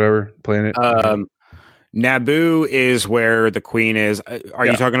state, whatever, planet. Naboo is where the queen is. Are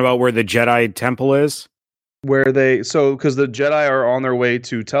you talking about where the Jedi temple is? Because the Jedi are on their way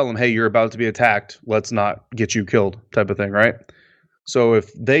to tell them, hey, you're about to be attacked. Let's not get you killed, type of thing, right? So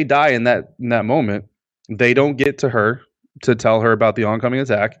if they die in that moment, they don't get to her to tell her about the oncoming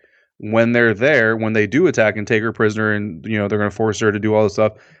attack. When they're there, when they do attack and take her prisoner, and they're going to force her to do all this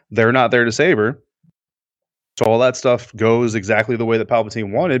stuff, they're not there to save her. So all that stuff goes exactly the way that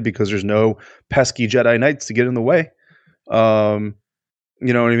Palpatine wanted, because there's no pesky Jedi Knights to get in the way. You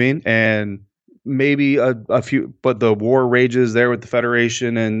know what I mean? And maybe a few, but the war rages there with the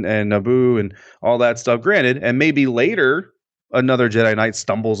Federation and Naboo and all that stuff. Granted, and maybe later another Jedi Knight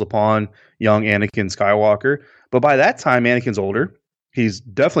stumbles upon young Anakin Skywalker. But by that time, Anakin's older. He's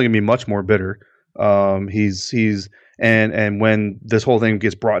definitely gonna be much more bitter. He's when this whole thing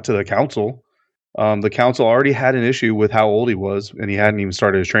gets brought to the council. The council already had an issue with how old he was, and he hadn't even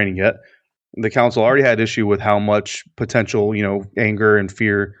started his training yet. The council already had issue with how much potential, anger and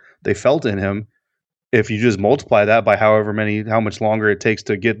fear they felt in him. If you just multiply that by how much longer it takes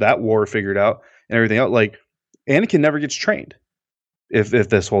to get that war figured out and everything else, like, Anakin never gets trained. If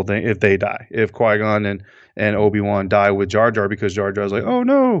this whole thing, if they die, if Qui-Gon and Obi-Wan die with Jar Jar, because Jar Jar's like, oh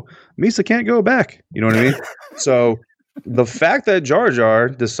no, Misa can't go back. You know what I mean? So the fact that Jar Jar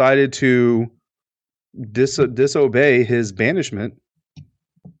decided to disobey his banishment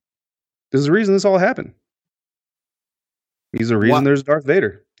is the reason this all happened. He's the reason there's Darth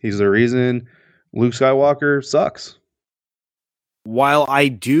Vader. He's the reason Luke Skywalker sucks. While I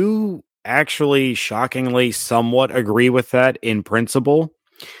do actually shockingly somewhat agree with that in principle,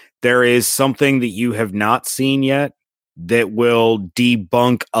 there is something that you have not seen yet that will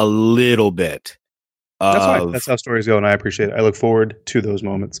debunk a little bit. That's fine. That's how stories go, and I appreciate it. I look forward to those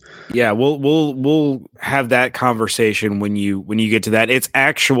moments. Yeah, we'll have that conversation when you get to that. It's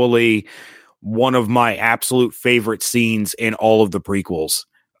actually one of my absolute favorite scenes in all of the prequels.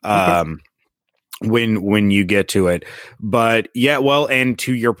 When you get to it. But yeah, well, and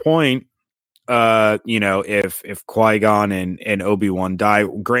to your point, if Qui-Gon and Obi-Wan die,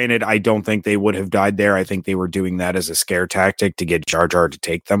 granted, I don't think they would have died there. I think they were doing that as a scare tactic to get Jar Jar to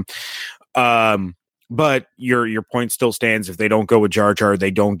take them. But your point still stands. If they don't go with Jar Jar,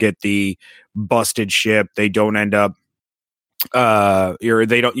 they don't get the busted ship. They don't end up they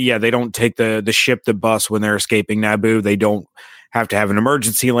don't take the ship that busts when they're escaping Naboo. They don't have to have an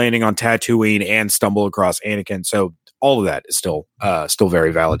emergency landing on Tatooine and stumble across Anakin. So all of that is still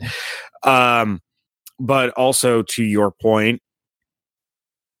very valid. But also to your point,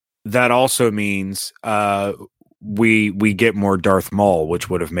 that also means we get more Darth Maul, which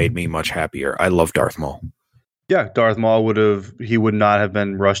would have made me much happier. I love Darth Maul. Yeah, Darth Maul would not have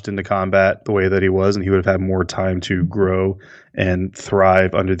been rushed into combat the way that he was, and he would have had more time to grow and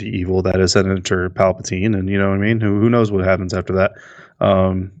thrive under the evil that is Senator Palpatine. And you know what I mean? Who knows what happens after that?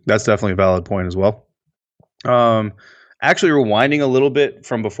 That's definitely a valid point as well. Actually, rewinding a little bit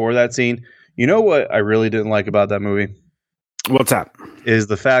from before that scene, you know what I really didn't like about that movie? What's that? Is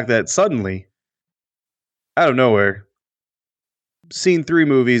the fact that suddenly, out of nowhere, seen 3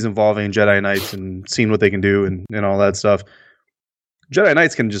 movies involving Jedi Knights and seen what they can do and all that stuff. Jedi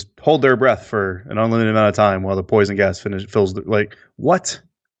Knights can just hold their breath for an unlimited amount of time while the poison gas fills. Like, what?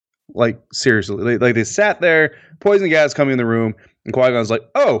 Like, seriously. They sat there, poison gas coming in the room, and Qui-Gon's like,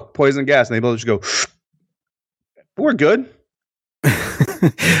 oh, poison gas. And they both just go, we're good.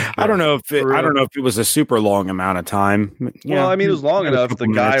 I don't know if it was a super long amount of time. Yeah, well, I mean, it was long enough. The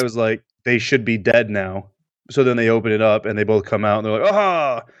guy was like, they should be dead now. So then they open it up and they both come out and they're like,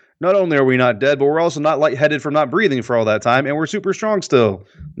 aha, not only are we not dead, but we're also not lightheaded from not breathing for all that time. And we're super strong still.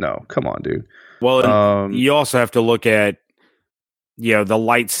 No, come on, dude. Well, you also have to look at, the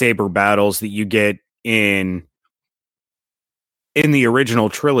lightsaber battles that you get in the original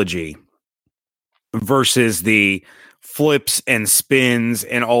trilogy versus the flips and spins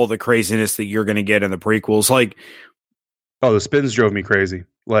and all the craziness that you're going to get in the prequels. Like, oh, the spins drove me crazy.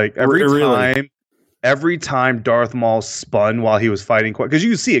 Like every time Darth Maul spun while he was fighting, because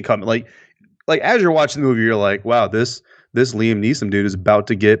you see it coming. Like as you're watching the movie, you're like, wow, this Liam Neeson dude is about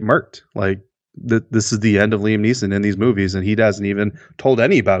to get murked. Like this is the end of Liam Neeson in these movies, and he hasn't even told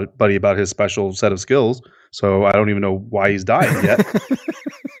anybody about his special set of skills. So I don't even know why he's dying yet.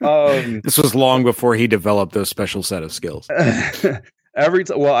 This was long before he developed those special set of skills. I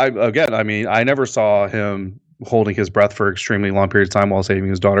never saw him holding his breath for extremely long periods of time while saving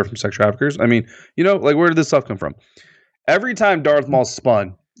his daughter from sex traffickers. I mean, where did this stuff come from? Every time Darth Maul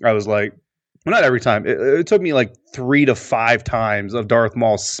spun, I was like, well, not every time. It took me like 3 to 5 times of Darth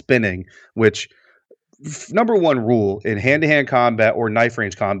Maul spinning, which number one rule in hand-to-hand combat or knife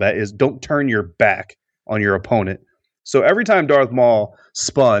range combat is don't turn your back on your opponent. So every time Darth Maul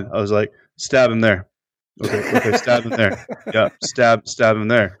spun, I was like, stab him there. Okay, stab him there. Yeah, stab him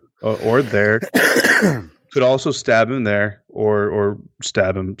there. Or there. Could also stab him there or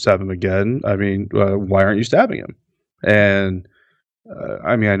stab him again. I mean, why aren't you stabbing him? And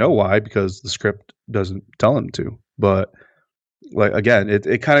I know why, because the script doesn't tell him to. But like, again,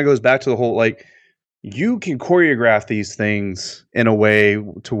 it kind of goes back to the whole, like, you can choreograph these things in a way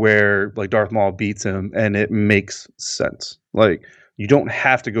to where like Darth Maul beats him and it makes sense. Like, you don't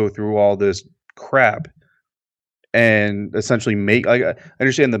have to go through all this crap and essentially make, like, I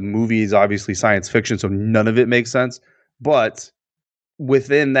understand the movie is obviously science fiction, so none of it makes sense, but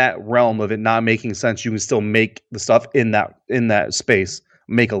within that realm of it not making sense, you can still make the stuff in that space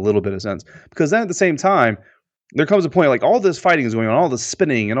make a little bit of sense. Because then at the same time, there comes a point, like, all this fighting is going on, all the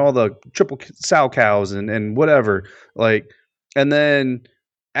spinning and all the triple sow cows and whatever, like, and then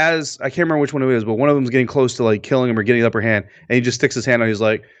as I can't remember which one it is, but one of them's getting close to like killing him or getting the upper hand, and he just sticks his hand out. He's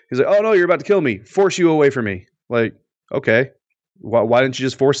like, oh no, you're about to kill me. Force you away from me. Like, okay, why didn't you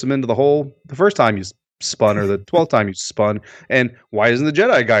just force him into the hole the first time you spun or the 12th time you spun? And why isn't the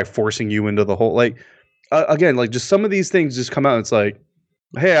Jedi guy forcing you into the hole? Like, again, like, just some of these things just come out. And it's like,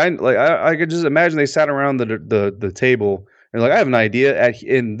 hey, I could just imagine they sat around the table and like, I have an idea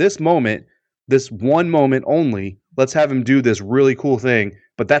in this moment, this one moment only, let's have him do this really cool thing.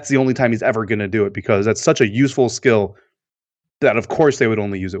 But that's the only time he's ever going to do it, because that's such a useful skill that of course they would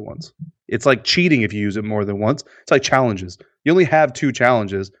only use it once. It's like cheating if you use it more than once. It's like challenges. You only have 2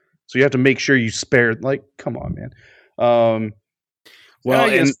 challenges, so you have to make sure you spare. Like, come on, man. Well,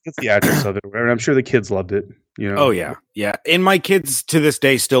 it's the actress of it. And I'm sure the kids loved it. Oh yeah. And my kids to this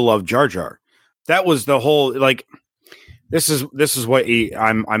day still love Jar Jar. That was the whole, like, this is what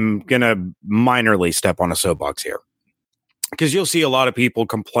I'm gonna minorly step on a soapbox here, because you'll see a lot of people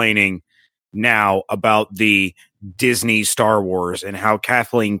complaining now about the Disney Star Wars and how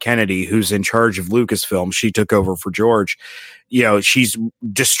Kathleen Kennedy, who's in charge of Lucasfilm, she took over for George. She's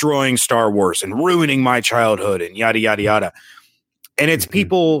destroying Star Wars and ruining my childhood and yada, yada, yada. And it's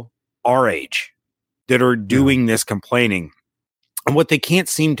people our age that are doing this complaining. And what they can't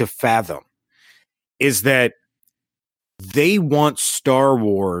seem to fathom is that they want Star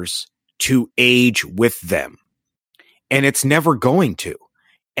Wars to age with them. And it's never going to.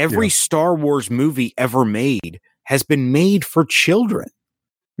 Every Star Wars movie ever made has been made for children.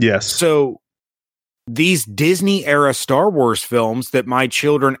 Yes. So these Disney era Star Wars films that my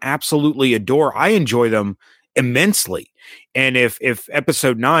children absolutely adore, I enjoy them immensely. And if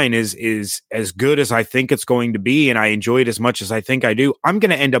episode 9 is as good as I think it's going to be, and I enjoy it as much as I think I do, I'm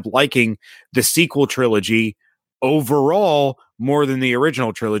going to end up liking the sequel trilogy overall more than the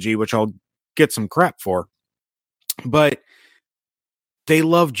original trilogy, which I'll get some crap for. But they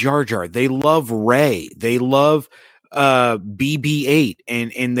love Jar Jar, they love Rey, they love BB-8,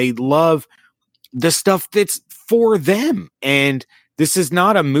 and they love the stuff that's for them. And this is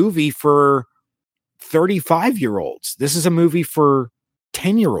not a movie for 35-year-olds. This is a movie for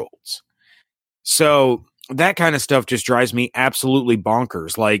 10-year-olds. So that kind of stuff just drives me absolutely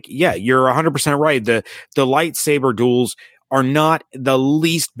bonkers. Like, yeah, you're 100% right. The lightsaber duels are not the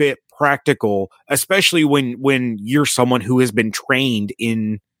least bit practical, especially when you're someone who has been trained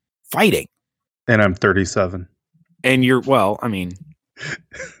in fighting. And I'm 37. And you're, well, I mean,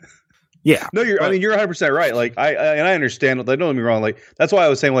 yeah. No, you're 100% right. Like, I understand. Like, don't get me wrong. Like, that's why I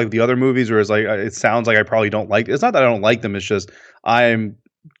was saying, like, the other movies where it's like, it sounds like I probably don't like. It's not that I don't like them. It's just I'm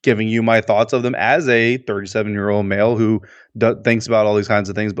giving you my thoughts of them as a 37-year-old male who thinks about all these kinds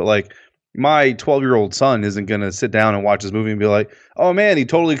of things. But like, my 12-year-old son isn't going to sit down and watch this movie and be like, oh man, he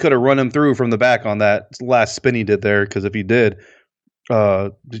totally could have run him through from the back on that last spin he did there. Because if he did,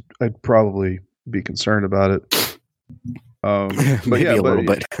 I'd probably be concerned about it. But maybe a little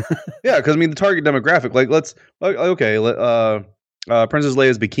bit. Yeah, because I mean the target demographic. Like, Princess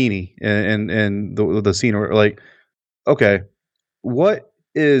Leia's bikini in the scene where, like, okay, what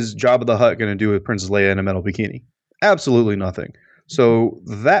is Jabba the Hutt going to do with Princess Leia in a metal bikini? Absolutely nothing. So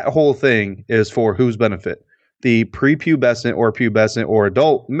that whole thing is for whose benefit? The prepubescent or pubescent or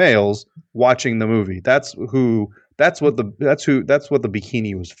adult males watching the movie. That's what the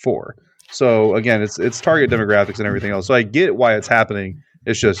bikini was for. So again, it's target demographics and everything else. So I get why it's happening.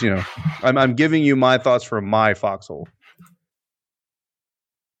 It's just, I'm giving you my thoughts from my foxhole.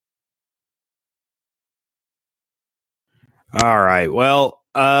 All right. Well,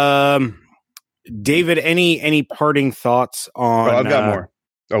 David, any parting thoughts on? I've got more.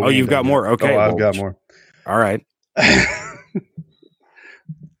 You've got more. Okay, I've got more. All right.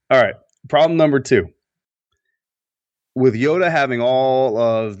 All right. Problem number 2. With Yoda having all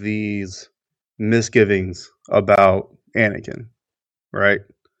of these misgivings about Anakin, right?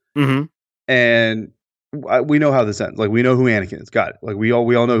 Mm-hmm. And we know how this ends. Like, we know who Anakin is. Got it. Like, we all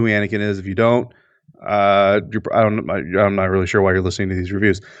know who Anakin is. If you don't, I'm not really sure why you're listening to these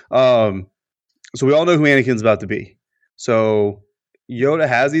reviews. So we all know who Anakin's about to be. So Yoda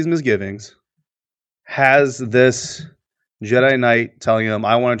has these misgivings, has this Jedi Knight telling him,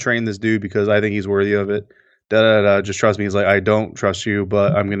 I want to train this dude because I think he's worthy of it. Just trust me. He's like, I don't trust you,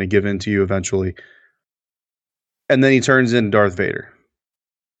 but I'm going to give in to you eventually. And then he turns into Darth Vader.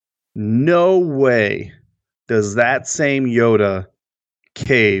 No way does that same Yoda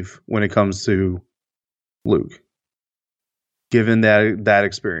cave when it comes to Luke, given that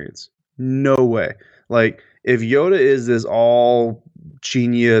experience. No way. Like, if Yoda is this all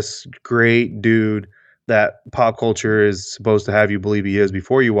genius, great dude that pop culture is supposed to have you believe he is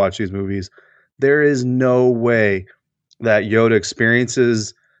before you watch these movies, there is no way that Yoda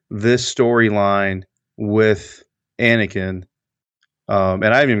experiences this storyline with Anakin. And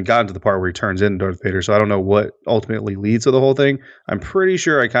I haven't even gotten to the part where he turns into Darth Vader, so I don't know what ultimately leads to the whole thing. I'm pretty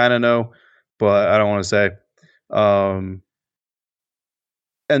sure I kind of know, but I don't want to say.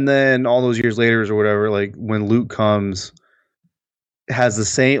 And then all those years later or whatever, like when Luke comes, has the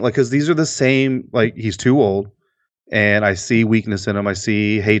same, like, because these are the same, like, he's too old, and I see weakness in him. I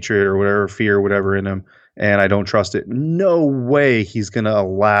see hatred or whatever, fear or whatever in him, and I don't trust it. No way he's going to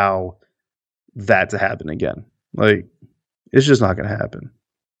allow that to happen again. Like, it's just not going to happen.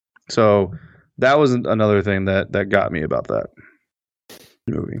 So that was another thing that got me about that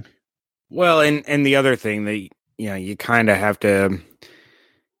movie. Well, and the other thing that, you kind of have to,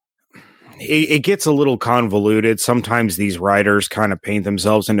 it gets a little convoluted. Sometimes these writers kind of paint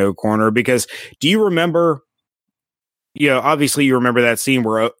themselves into a corner, because do you remember, obviously you remember that scene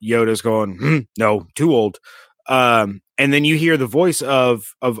where Yoda's going, no, too old. And then you hear the voice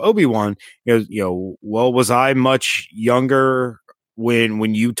of Obi-Wan, well, was I much younger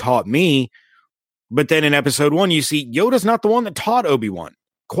when you taught me? But then in episode 1, you see Yoda's not the one that taught Obi-Wan.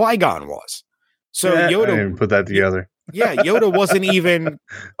 Qui-Gon was. So yeah, Yoda, I didn't put that together. Yeah, Yoda wasn't even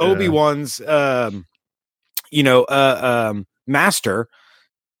Obi-Wan's, master.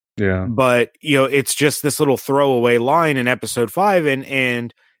 Yeah. But, it's just this little throwaway line in episode 5.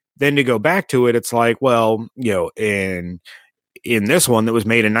 And then to go back to it, it's like, well, in this one that was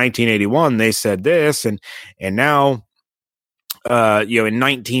made in 1981, they said this. And now, in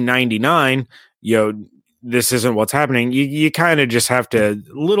 1999, this isn't what's happening. You kind of just have to,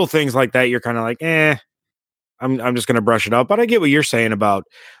 little things like that, you're kind of like, I'm just going to brush it up, but I get what you're saying about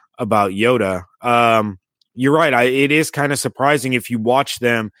Yoda. You're right. It is kind of surprising if you watch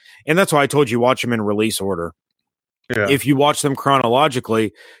them, and that's why I told you watch them in release order. Yeah. If you watch them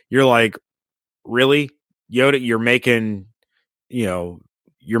chronologically, you're like, really, Yoda, you're making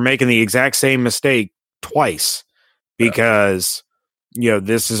the exact same mistake twice, because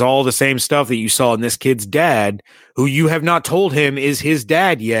this is all the same stuff that you saw in this kid's dad, who you have not told him is his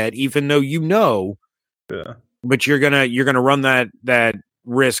dad yet, even though Yeah. but you're gonna run that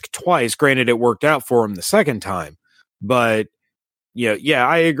risk twice. Granted, it worked out for him the second time, but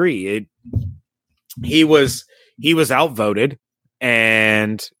I agree. He was outvoted,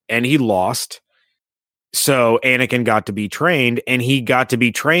 and he lost. So Anakin got to be trained, and he got to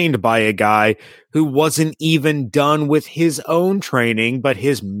be trained by a guy who wasn't even done with his own training, but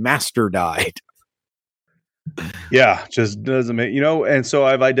his master died. Yeah, just doesn't make, and so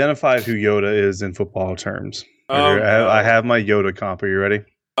I've identified who Yoda is in football terms. Oh, no. I have my Yoda comp. Are you ready?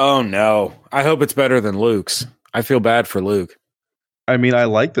 Oh, no. I hope it's better than Luke's. I feel bad for Luke. I mean, I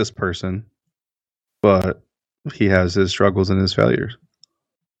like this person, but he has his struggles and his failures.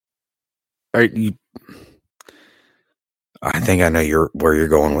 I think I know where you're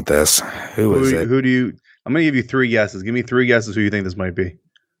going with this. Who is it? Who do you? I'm going to give you 3 guesses. Give me 3 guesses who you think this might be.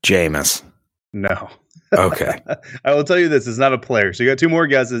 Jameis. No. Okay. I will tell you this. It's not a player. So you got 2 more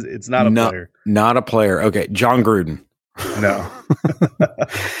guesses. It's not a player. Not a player. Okay. John Gruden. No.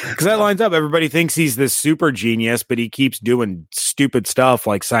 Because that lines up. Everybody thinks he's this super genius, but he keeps doing stupid stuff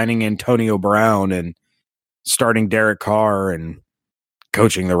like signing Antonio Brown and starting Derek Carr and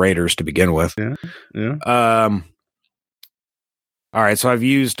coaching the Raiders to begin with. Yeah. All right. So I've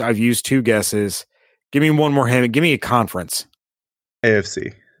used 2 guesses. Give me one more hint. Give me a conference.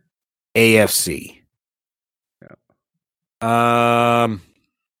 AFC. Yeah.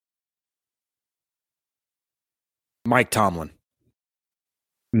 Mike Tomlin.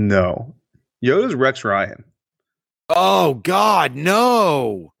 No. Yoda's Rex Ryan. Oh God,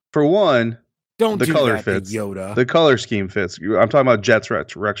 no! For one, don't the do color that fits. to Yoda. The color scheme fits. I'm talking about Jets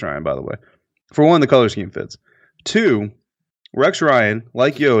Rex Ryan, by the way. For one, the color scheme fits. 2, Rex Ryan,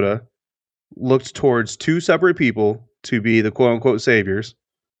 like Yoda, looked towards 2 separate people to be the quote unquote saviors,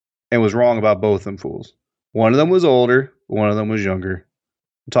 and was wrong about both of them fools. One of them was older, one of them was younger.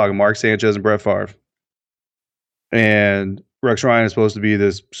 I'm talking Mark Sanchez and Brett Favre. And Rex Ryan is supposed to be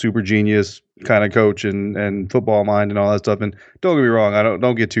this super genius kind of coach and football mind and all that stuff. And don't get me wrong, I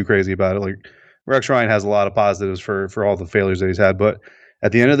don't get too crazy about it. Like, Rex Ryan has a lot of positives for all the failures that he's had. But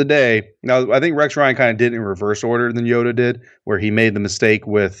at the end of the day, now I think Rex Ryan kind of did it in reverse order than Yoda did, where he made the mistake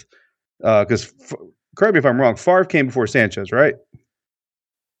with because correct me if I'm wrong, Favre came before Sanchez, right?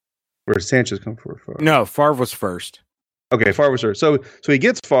 Or did Sanchez come before Favre? No, Favre was first. Okay, Favre was first. So he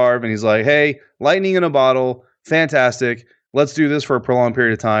gets Favre and he's like, hey, lightning in a bottle. Fantastic. Let's do this for a prolonged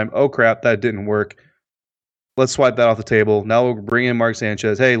period of time. Oh, crap, that didn't work. Let's swipe that off the table. Now we'll bring in Mark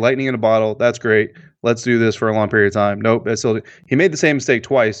Sanchez. Hey, lightning in a bottle. That's great. Let's do this for a long period of time. Nope. He made the same mistake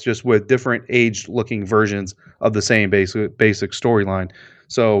twice, just with different aged-looking versions of the same basic storyline.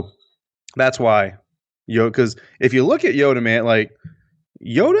 So that's why Yoda. Because if you look at Yoda, man, like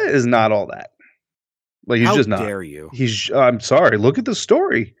Yoda is not all that. Like he's just not. How dare you? I'm sorry. Look at the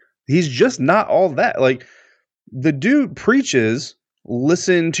story. He's just not all that. Like, the dude preaches,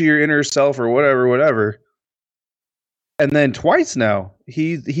 listen to your inner self or whatever. And then twice now,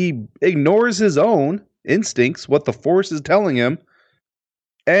 he ignores his own instincts, what the Force is telling him,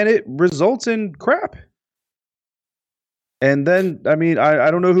 and it results in crap. And then, I mean,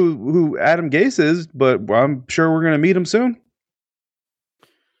 I don't know who Adam Gase is, but I'm sure we're going to meet him soon.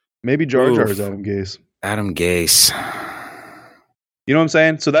 Maybe Jar Jar is Adam Gase. Adam Gase. You know what I'm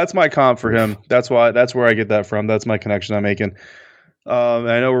saying? So that's my comp for him. That's where I get that from. That's my connection I'm making.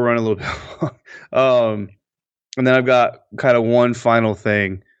 I know we're running a little bit long. And then I've got kind of one final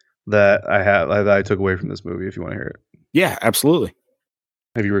thing that I took away from this movie, if you want to hear it. Yeah, absolutely.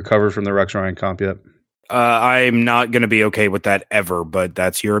 Have you recovered from the Rex Ryan comp yet? I'm not going to be okay with that ever, but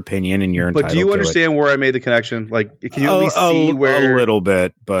that's your opinion and you're entitled to it. But do you understand where I made the connection? Like, can you at least see where... A little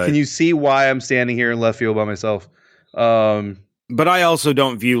bit, but... Can you see why I'm standing here in left field by myself? But I also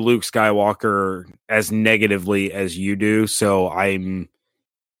don't view Luke Skywalker as negatively as you do, so I'm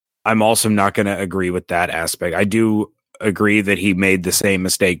also not going to agree with that aspect. I do agree that he made the same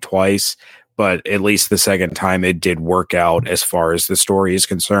mistake twice, but at least the second time it did work out as far as the story is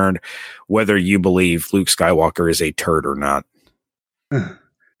concerned, whether you believe Luke Skywalker is a turd or not.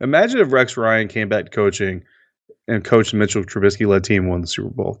 Imagine if Rex Ryan came back to coaching and Coach Mitchell Trubisky-led team won the Super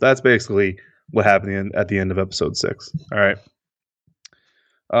Bowl. That's basically what happened at the end of episode 6. All right.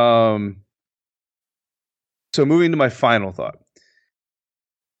 So moving to my final thought.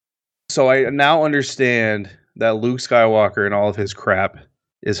 So I now understand that Luke Skywalker and all of his crap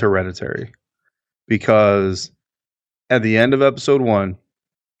is hereditary, because at the end of episode 1,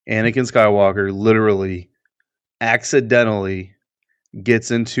 Anakin Skywalker literally accidentally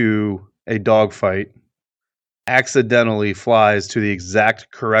gets into a dogfight, accidentally flies to the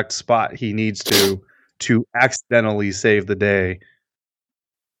exact correct spot he needs to accidentally save the day.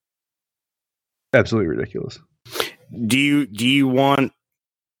 Absolutely ridiculous. Do you want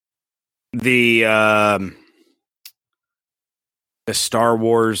the Star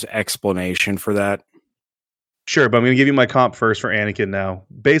Wars explanation for that? Sure, but I'm going to give you my comp first for Anakin now.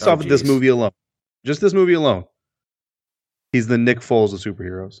 Based off of this movie alone. Just this movie alone. He's the Nick Foles of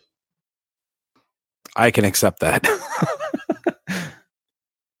superheroes. I can accept that.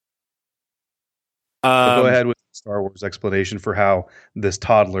 Go ahead with the Star Wars explanation for how this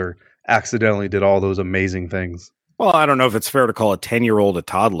toddler accidentally did all those amazing things. Well, I don't know if it's fair to call a 10-year-old a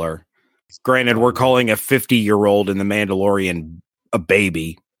toddler. Granted, we're calling a 50-year-old in The Mandalorian a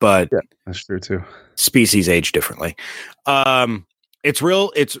baby, but yeah, that's true too. Species age differently. It's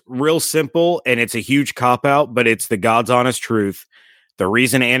real simple, and it's a huge cop-out, but it's the God's honest truth. The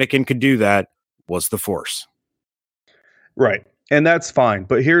reason Anakin could do that was the Force. Right. And that's fine.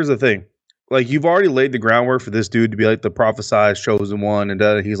 But here's the thing. Like, you've already laid the groundwork for this dude to be like the prophesized chosen one,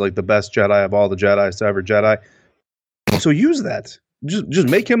 and he's like the best Jedi of all the Jedis to ever Jedi. So use that. Just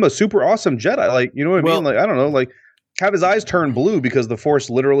make him a super awesome Jedi. Like, you know what I mean? Like, I don't know, like have his eyes turn blue because the Force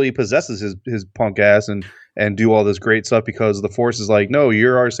literally possesses his punk ass and do all this great stuff because the Force is like, no,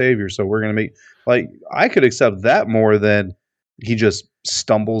 you're our savior. So we're going to make, like, I could accept that more than he just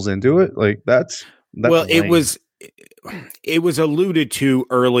stumbles into it. Like that's well, lame. it was alluded to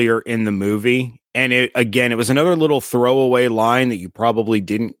earlier in the movie. And it was another little throwaway line that you probably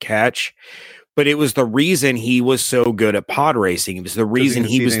didn't catch. But it was the reason he was so good at pod racing. It was the reason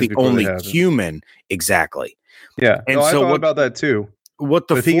he was the only human. Exactly. Yeah. And no, I so thought about that too. What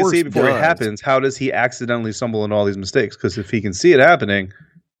the if he can see it before it happens, how does he accidentally stumble into all these mistakes? Because if he can see it happening,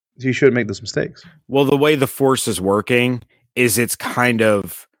 he shouldn't make those mistakes. Well, the way the Force is working is it's kind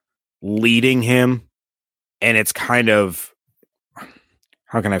of leading him, and it's kind of,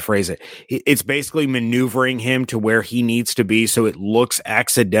 how can I phrase it? It's basically maneuvering him to where he needs to be so it looks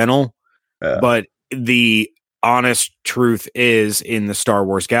accidental. But the honest truth is, in the Star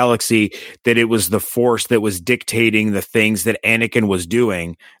Wars galaxy, that it was the Force that was dictating the things that Anakin was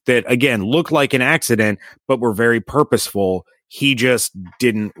doing that, again, looked like an accident, but were very purposeful. He just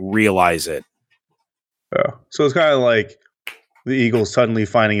didn't realize it. Yeah. So it's kind of like the Eagles suddenly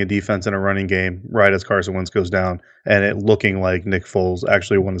finding a defense in a running game right as Carson Wentz goes down, and it looking like Nick Foles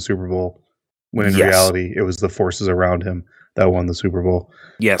actually won the Super Bowl, when in reality it was the forces around him that won the Super Bowl.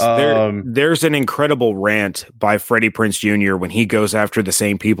 Yes, there's an incredible rant by Freddie Prinze Jr. when he goes after the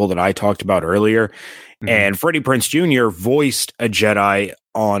same people that I talked about earlier. Mm-hmm. And Freddie Prinze Jr. voiced a Jedi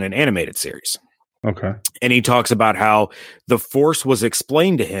on an animated series. Okay. And he talks about how the Force was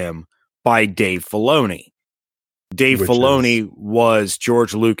explained to him by Dave Filoni. Dave Filoni was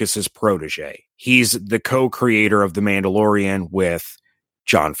George Lucas's protege. He's the co-creator of The Mandalorian with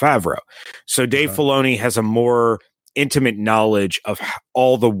Jon Favreau. So Dave Filoni has a more intimate knowledge of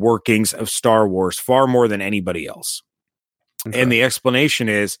all the workings of Star Wars, far more than anybody else. Okay. And the explanation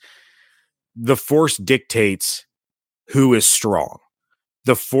is the Force dictates who is strong.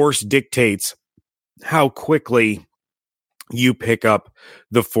 The Force dictates how quickly you pick up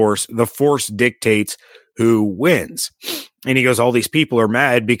the Force. The Force dictates who wins. And he goes, all these people are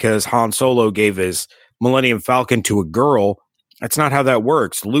mad because Han Solo gave his Millennium Falcon to a girl. That's not how that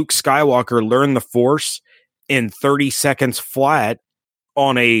works. Luke Skywalker learned the Force in 30 seconds flat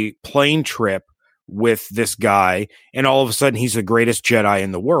on a plane trip with this guy, and all of a sudden he's the greatest Jedi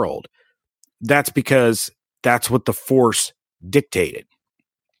in the world. That's because that's what the Force dictated.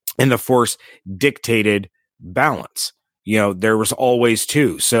 And the Force dictated balance. You know, there was always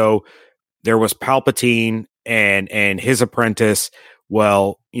two. So there was Palpatine and his apprentice.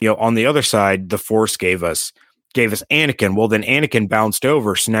 Well, you know, on the other side, the Force gave us Anakin. Well, then Anakin bounced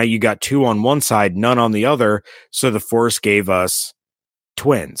over. So now you got two on one side, none on the other. So the Force gave us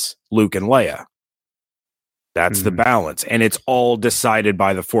twins, Luke and Leia. That's the balance. And it's all decided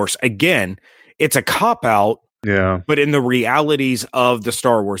by the Force. Again, it's a cop-out. Yeah. But in the realities of the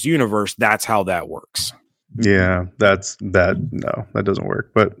Star Wars universe, that's how that works. Yeah, no, that doesn't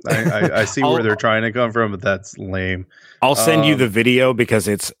work. But I see where they're trying to come from, but that's lame. I'll send you the video because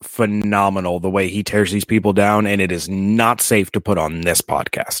it's phenomenal the way he tears these people down, and it is not safe to put on this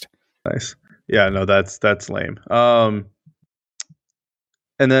podcast. Nice. Yeah, no, that's lame. And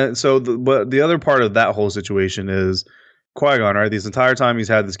And then, but the other part of that whole situation is Qui-Gon, right? This entire time he's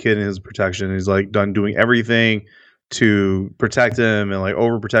had this kid in his protection. He's like doing everything to protect him and like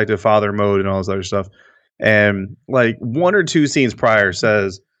overprotective father mode and all this other stuff. And like 1 or 2 scenes prior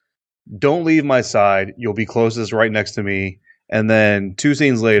says, "Don't leave my side. You'll be closest right next to me." And then 2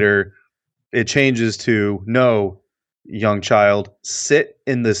 scenes later, it changes to, "No, young child, sit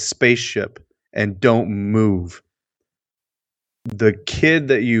in the spaceship and don't move." The kid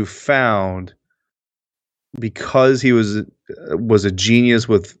that you found, because he was a genius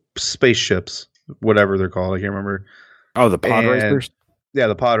with spaceships, whatever they're called, I can't remember. Oh, the pod racers? Yeah,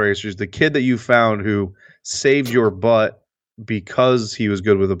 the pod racers. The kid that you found who saved your butt because he was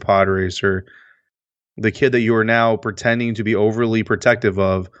good with a pod racer, the kid that you are now pretending to be overly protective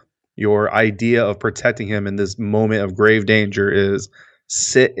of, your idea of protecting him in this moment of grave danger is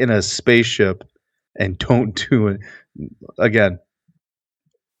sit in a spaceship and don't do it. Again,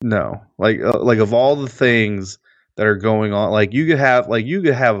 no. Like of all the things that are going on, you could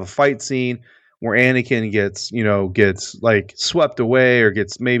have a fight scene where Anakin gets like swept away or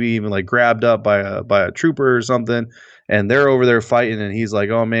gets maybe even like grabbed up by a trooper or something, and they're over there fighting, and he's like,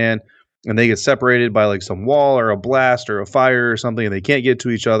 "Oh man," and they get separated by like some wall or a blast or a fire or something, and they can't get to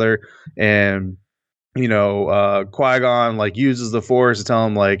each other, and Qui-Gon like uses the Force to tell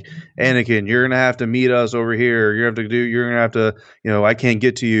him like, "Anakin, you're gonna have to meet us over here. You're gonna have to, I can't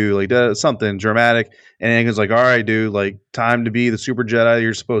get to you." Like something dramatic, and Anakin's like, "All right, dude, like time to be the super Jedi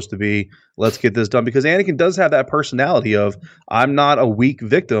you're supposed to be. Let's get this done." Because Anakin does have that personality of, "I'm not a weak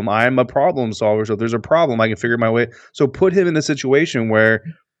victim. I'm a problem solver. So if there's a problem, I can figure my way." So put him in a situation where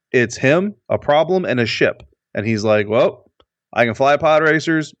it's him, a problem, and a ship, and he's like, "Well, I can fly pod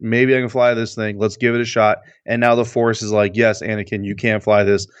racers. Maybe I can fly this thing. Let's give it a shot." And now the Force is like, "Yes, Anakin, you can fly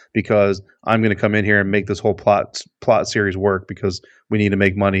this because I'm going to come in here and make this whole plot series work because we need to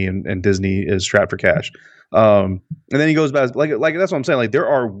make money and Disney is strapped for cash." And then he goes back like that's what I'm saying. Like there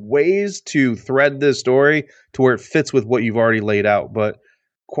are ways to thread this story to where it fits with what you've already laid out. But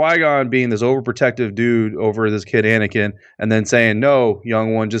Qui-Gon being this overprotective dude over this kid Anakin and then saying, "No,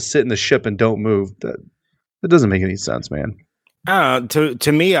 young one, just sit in the ship and don't move." That doesn't make any sense, man.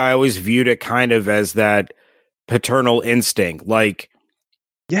 To me, I always viewed it kind of as that paternal instinct. Like,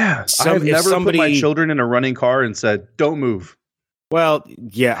 yeah, I've never put my children in a running car and said, "Don't move." Well,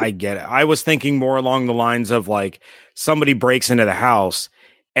 yeah, I get it. I was thinking more along the lines of like somebody breaks into the house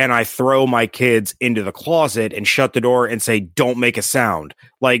and I throw my kids into the closet and shut the door and say, "Don't make a sound."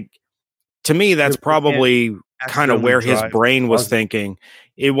 Like, to me, that's probably kind of where his brain was thinking.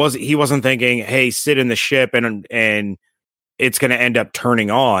 He wasn't thinking, "Hey, sit in the ship and it's going to end up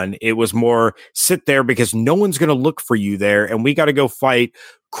turning on." It was more sit there because no one's going to look for you there. And we got to go fight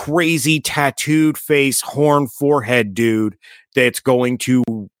crazy tattooed face, horn forehead dude that's going to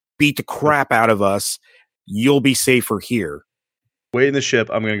beat the crap out of us. You'll be safer here. Wait in the ship.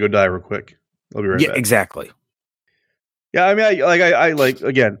 I'm going to go die real quick. I'll be right back. Yeah, exactly. Yeah. I mean,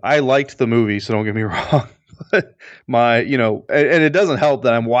 I liked the movie, so don't get me wrong. And it doesn't help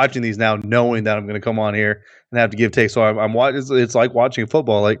that I'm watching these now knowing that I'm going to come on here and have to give takes. So I'm watching. It's like watching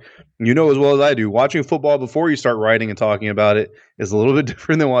football. Like, as well as I do, watching football before you start writing and talking about it is a little bit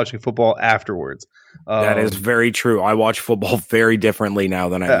different than watching football afterwards. That is very true. I watch football very differently now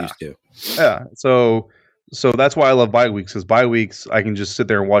than I used to. Yeah. So that's why I love bye weeks, because bye weeks I can just sit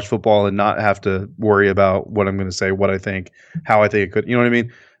there and watch football and not have to worry about what I'm going to say, what I think, how I think it could. You know what I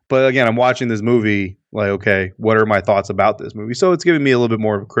mean? But again, I'm watching this movie like, okay, what are my thoughts about this movie? So it's giving me a little bit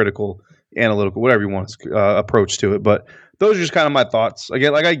more of a critical, analytical, whatever you want approach to it. But those are just kind of my thoughts.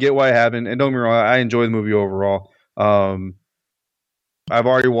 Again, like I get why I haven't, and don't get me wrong, I enjoy the movie overall. I've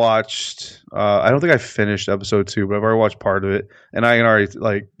already watched. I don't think I finished episode 2, but I've already watched part of it, and I can already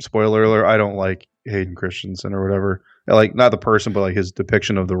like spoiler alert. I don't like Hayden Christensen or whatever. Like not the person, but like his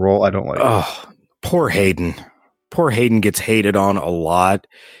depiction of the role. I don't like. Oh, poor Hayden. Poor Hayden gets hated on a lot.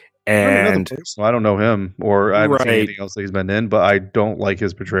 And I don't know him, or I haven't seen anything else that he's been in, but I don't like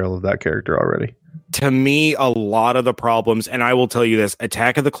his portrayal of that character already. To me, a lot of the problems, and I will tell you this,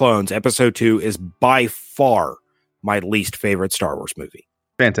 Attack of the Clones, episode 2 is by far my least favorite Star Wars movie.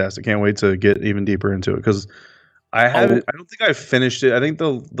 Fantastic. Can't wait to get even deeper into it, because I don't think I've finished it. I think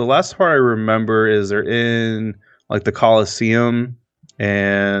the last part I remember is they're in like the Coliseum,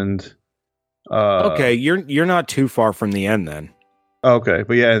 and okay, you're not too far from the end then. Okay,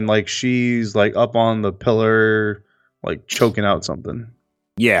 but yeah, and like she's like up on the pillar, like choking out something.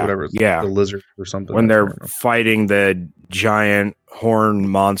 Yeah, whatever. Yeah, the lizard or something. When they're fighting the giant horn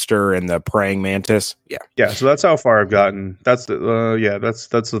monster and the praying mantis. Yeah. So that's how far I've gotten. That's the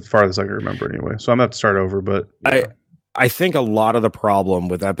that's the farthest I can remember anyway. So I'm gonna have to start over. But yeah. I think a lot of the problem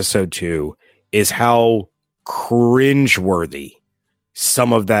with episode 2 is how cringeworthy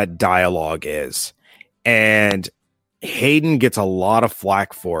some of that dialogue is. And Hayden gets a lot of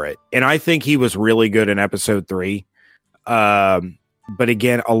flack for it. And I think he was really good in episode 3. But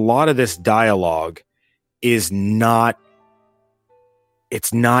again, a lot of this dialogue is not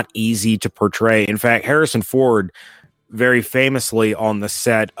easy to portray. In fact, Harrison Ford, very famously on the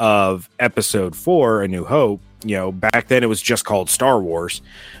set of episode 4, A New Hope, back then it was just called Star Wars.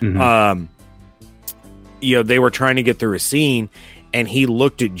 Mm-hmm. They were trying to get through a scene, and he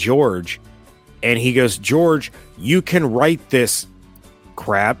looked at George and he goes, "George, you can write this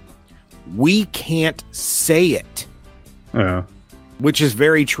crap. We can't say it." Yeah. Which is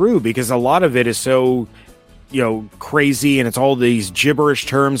very true, because a lot of it is so, crazy, and it's all these gibberish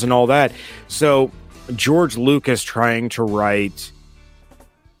terms and all that. So George Lucas trying to write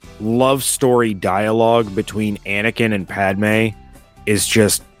love story dialogue between Anakin and Padme is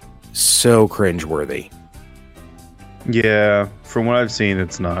just so cringeworthy. Yeah, from what I've seen,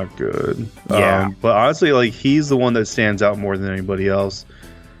 it's not good. Yeah. But honestly, he's the one that stands out more than anybody else.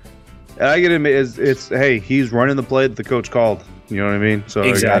 And I get it's hey, he's running the play that the coach called. You know what I mean? So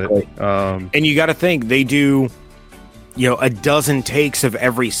exactly. I got it. And you got to think they do, a dozen takes of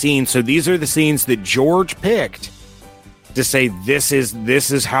every scene. So these are the scenes that George picked to say, this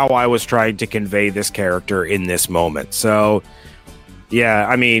is how I was trying to convey this character in this moment. So, yeah,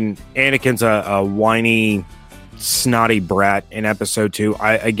 I mean, Anakin's a whiny, snotty brat in episode 2.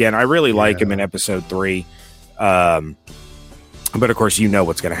 I really like him in episode 3. But of course,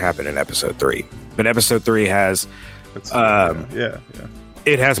 what's going to happen in episode 3. But episode 3 has,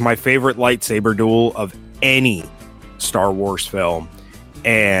 it has my favorite lightsaber duel of any Star Wars film,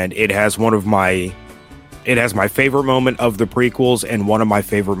 and it has my favorite moment of the prequels and one of my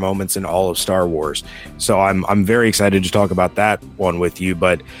favorite moments in all of Star Wars. So I'm very excited to talk about that one with you.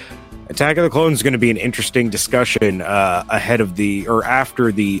 But Attack of the Clones is going to be an interesting discussion after the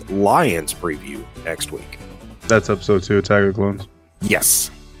Lions preview next week. That's episode 2, Attack of the Clones.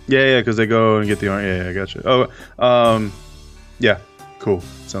 Yes. Yeah, because they go and get the arm. Yeah, I gotcha. Yeah, cool.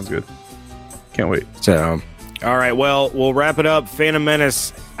 Sounds good. Can't wait. So, all right, well, we'll wrap it up. Phantom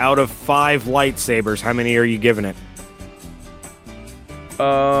Menace, out of 5 lightsabers, how many are you giving it?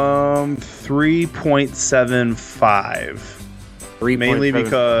 3.75. Mainly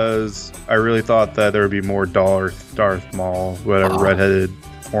because I really thought that there would be more Darth Maul, whatever, redheaded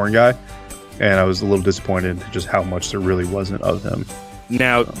horn guy, and I was a little disappointed just how much there really wasn't of him.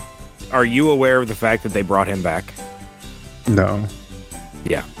 Now, are you aware of the fact that they brought him back? No.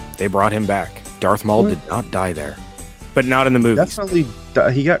 Yeah, they brought him back. Darth Maul did not die there, but not in the movies. Definitely,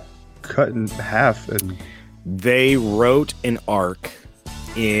 he got cut in half. And they wrote an arc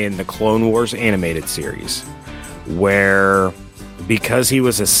in the Clone Wars animated series where, because he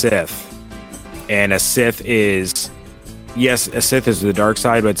was a Sith, and a Sith is the dark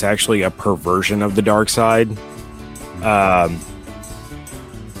side, but it's actually a perversion of the dark side.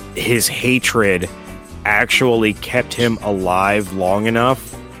 His hatred actually kept him alive long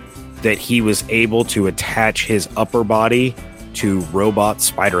enough that he was able to attach his upper body to robot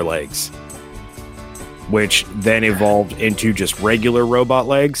spider legs, which then evolved into just regular robot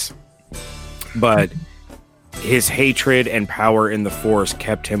legs. But his hatred and power in the Force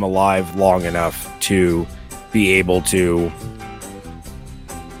kept him alive long enough to be able to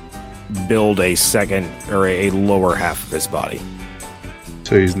build a second or a lower half of his body.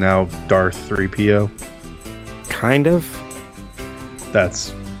 So he's now Darth 3PO? Kind of.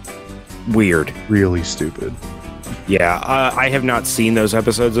 That's weird. Really stupid. Yeah, I have not seen those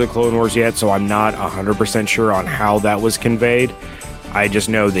episodes of the Clone Wars yet, so I'm not 100% sure on how that was conveyed. I just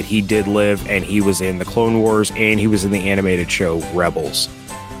know that he did live, and he was in the Clone Wars, and he was in the animated show Rebels.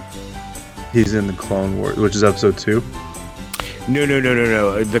 He's in the Clone Wars, which is episode 2?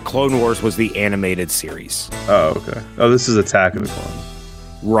 No. The Clone Wars was the animated series. Oh, okay. Oh, this is Attack of the Clones.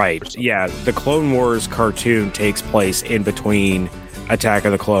 Right. Yeah, the Clone Wars cartoon takes place in between Attack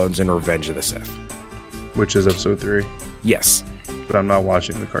of the Clones and Revenge of the Sith. Which is episode 3? Yes. But I'm not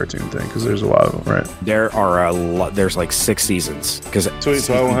watching the cartoon thing because there's a lot of them, right? There are a lot. There's like 6 seasons. So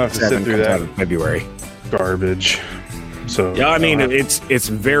I won't have to sit through that in February. Garbage. So yeah, I mean it's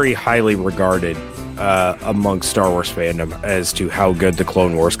very highly regarded among Star Wars fandom as to how good the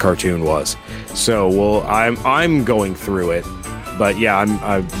Clone Wars cartoon was. So I'm going through it, but yeah,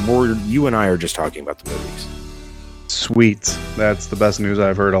 you and I are just talking about the movies. Sweet. That's the best news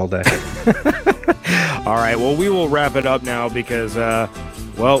I've heard all day. All right, well, we will wrap it up now because,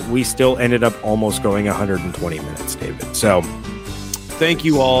 we still ended up almost going 120 minutes, David. So, thank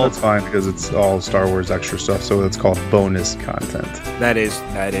you all. That's fine because it's all Star Wars extra stuff, so it's called bonus content. That is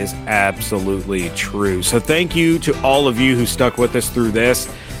absolutely true. So thank you to all of you who stuck with us through this.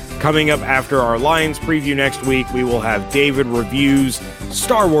 Coming up after our Lions preview next week, we will have David reviews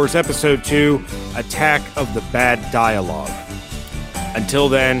Star Wars Episode 2, Attack of the Bad Dialogue. Until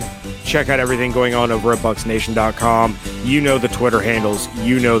then, check out everything going on over at bucksnation.com. You know the Twitter handles.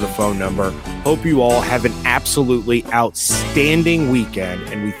 You know the phone number. Hope you all have an absolutely outstanding weekend,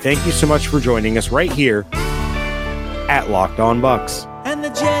 and we thank you so much for joining us right here at Locked On Bucks. And the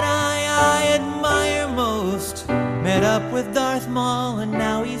Jedi I admire most met up with Darth Maul and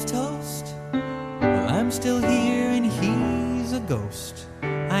now he's toast. Well, I'm still here and he's a ghost.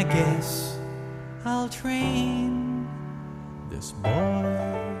 I guess I'll train this boy.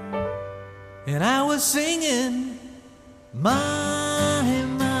 And I was singing, my,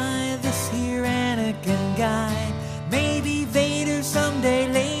 this here Anakin guy. Maybe Vader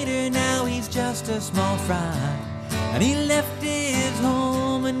someday later, now he's just a small fry. And he left his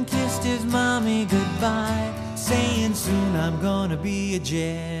home and kissed his mommy goodbye, saying soon I'm gonna be a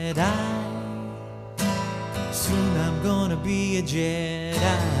Jedi. Soon I'm gonna be a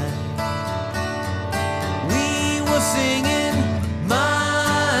Jedi. We were singing,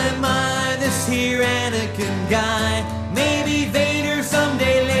 my, this here Anakin guy. Maybe Vader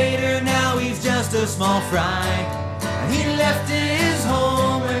someday later, now he's just a small fry. And he left his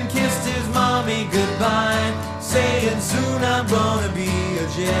home and kissed his mommy goodbye, saying soon I'm gonna be a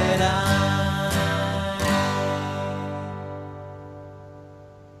Jedi.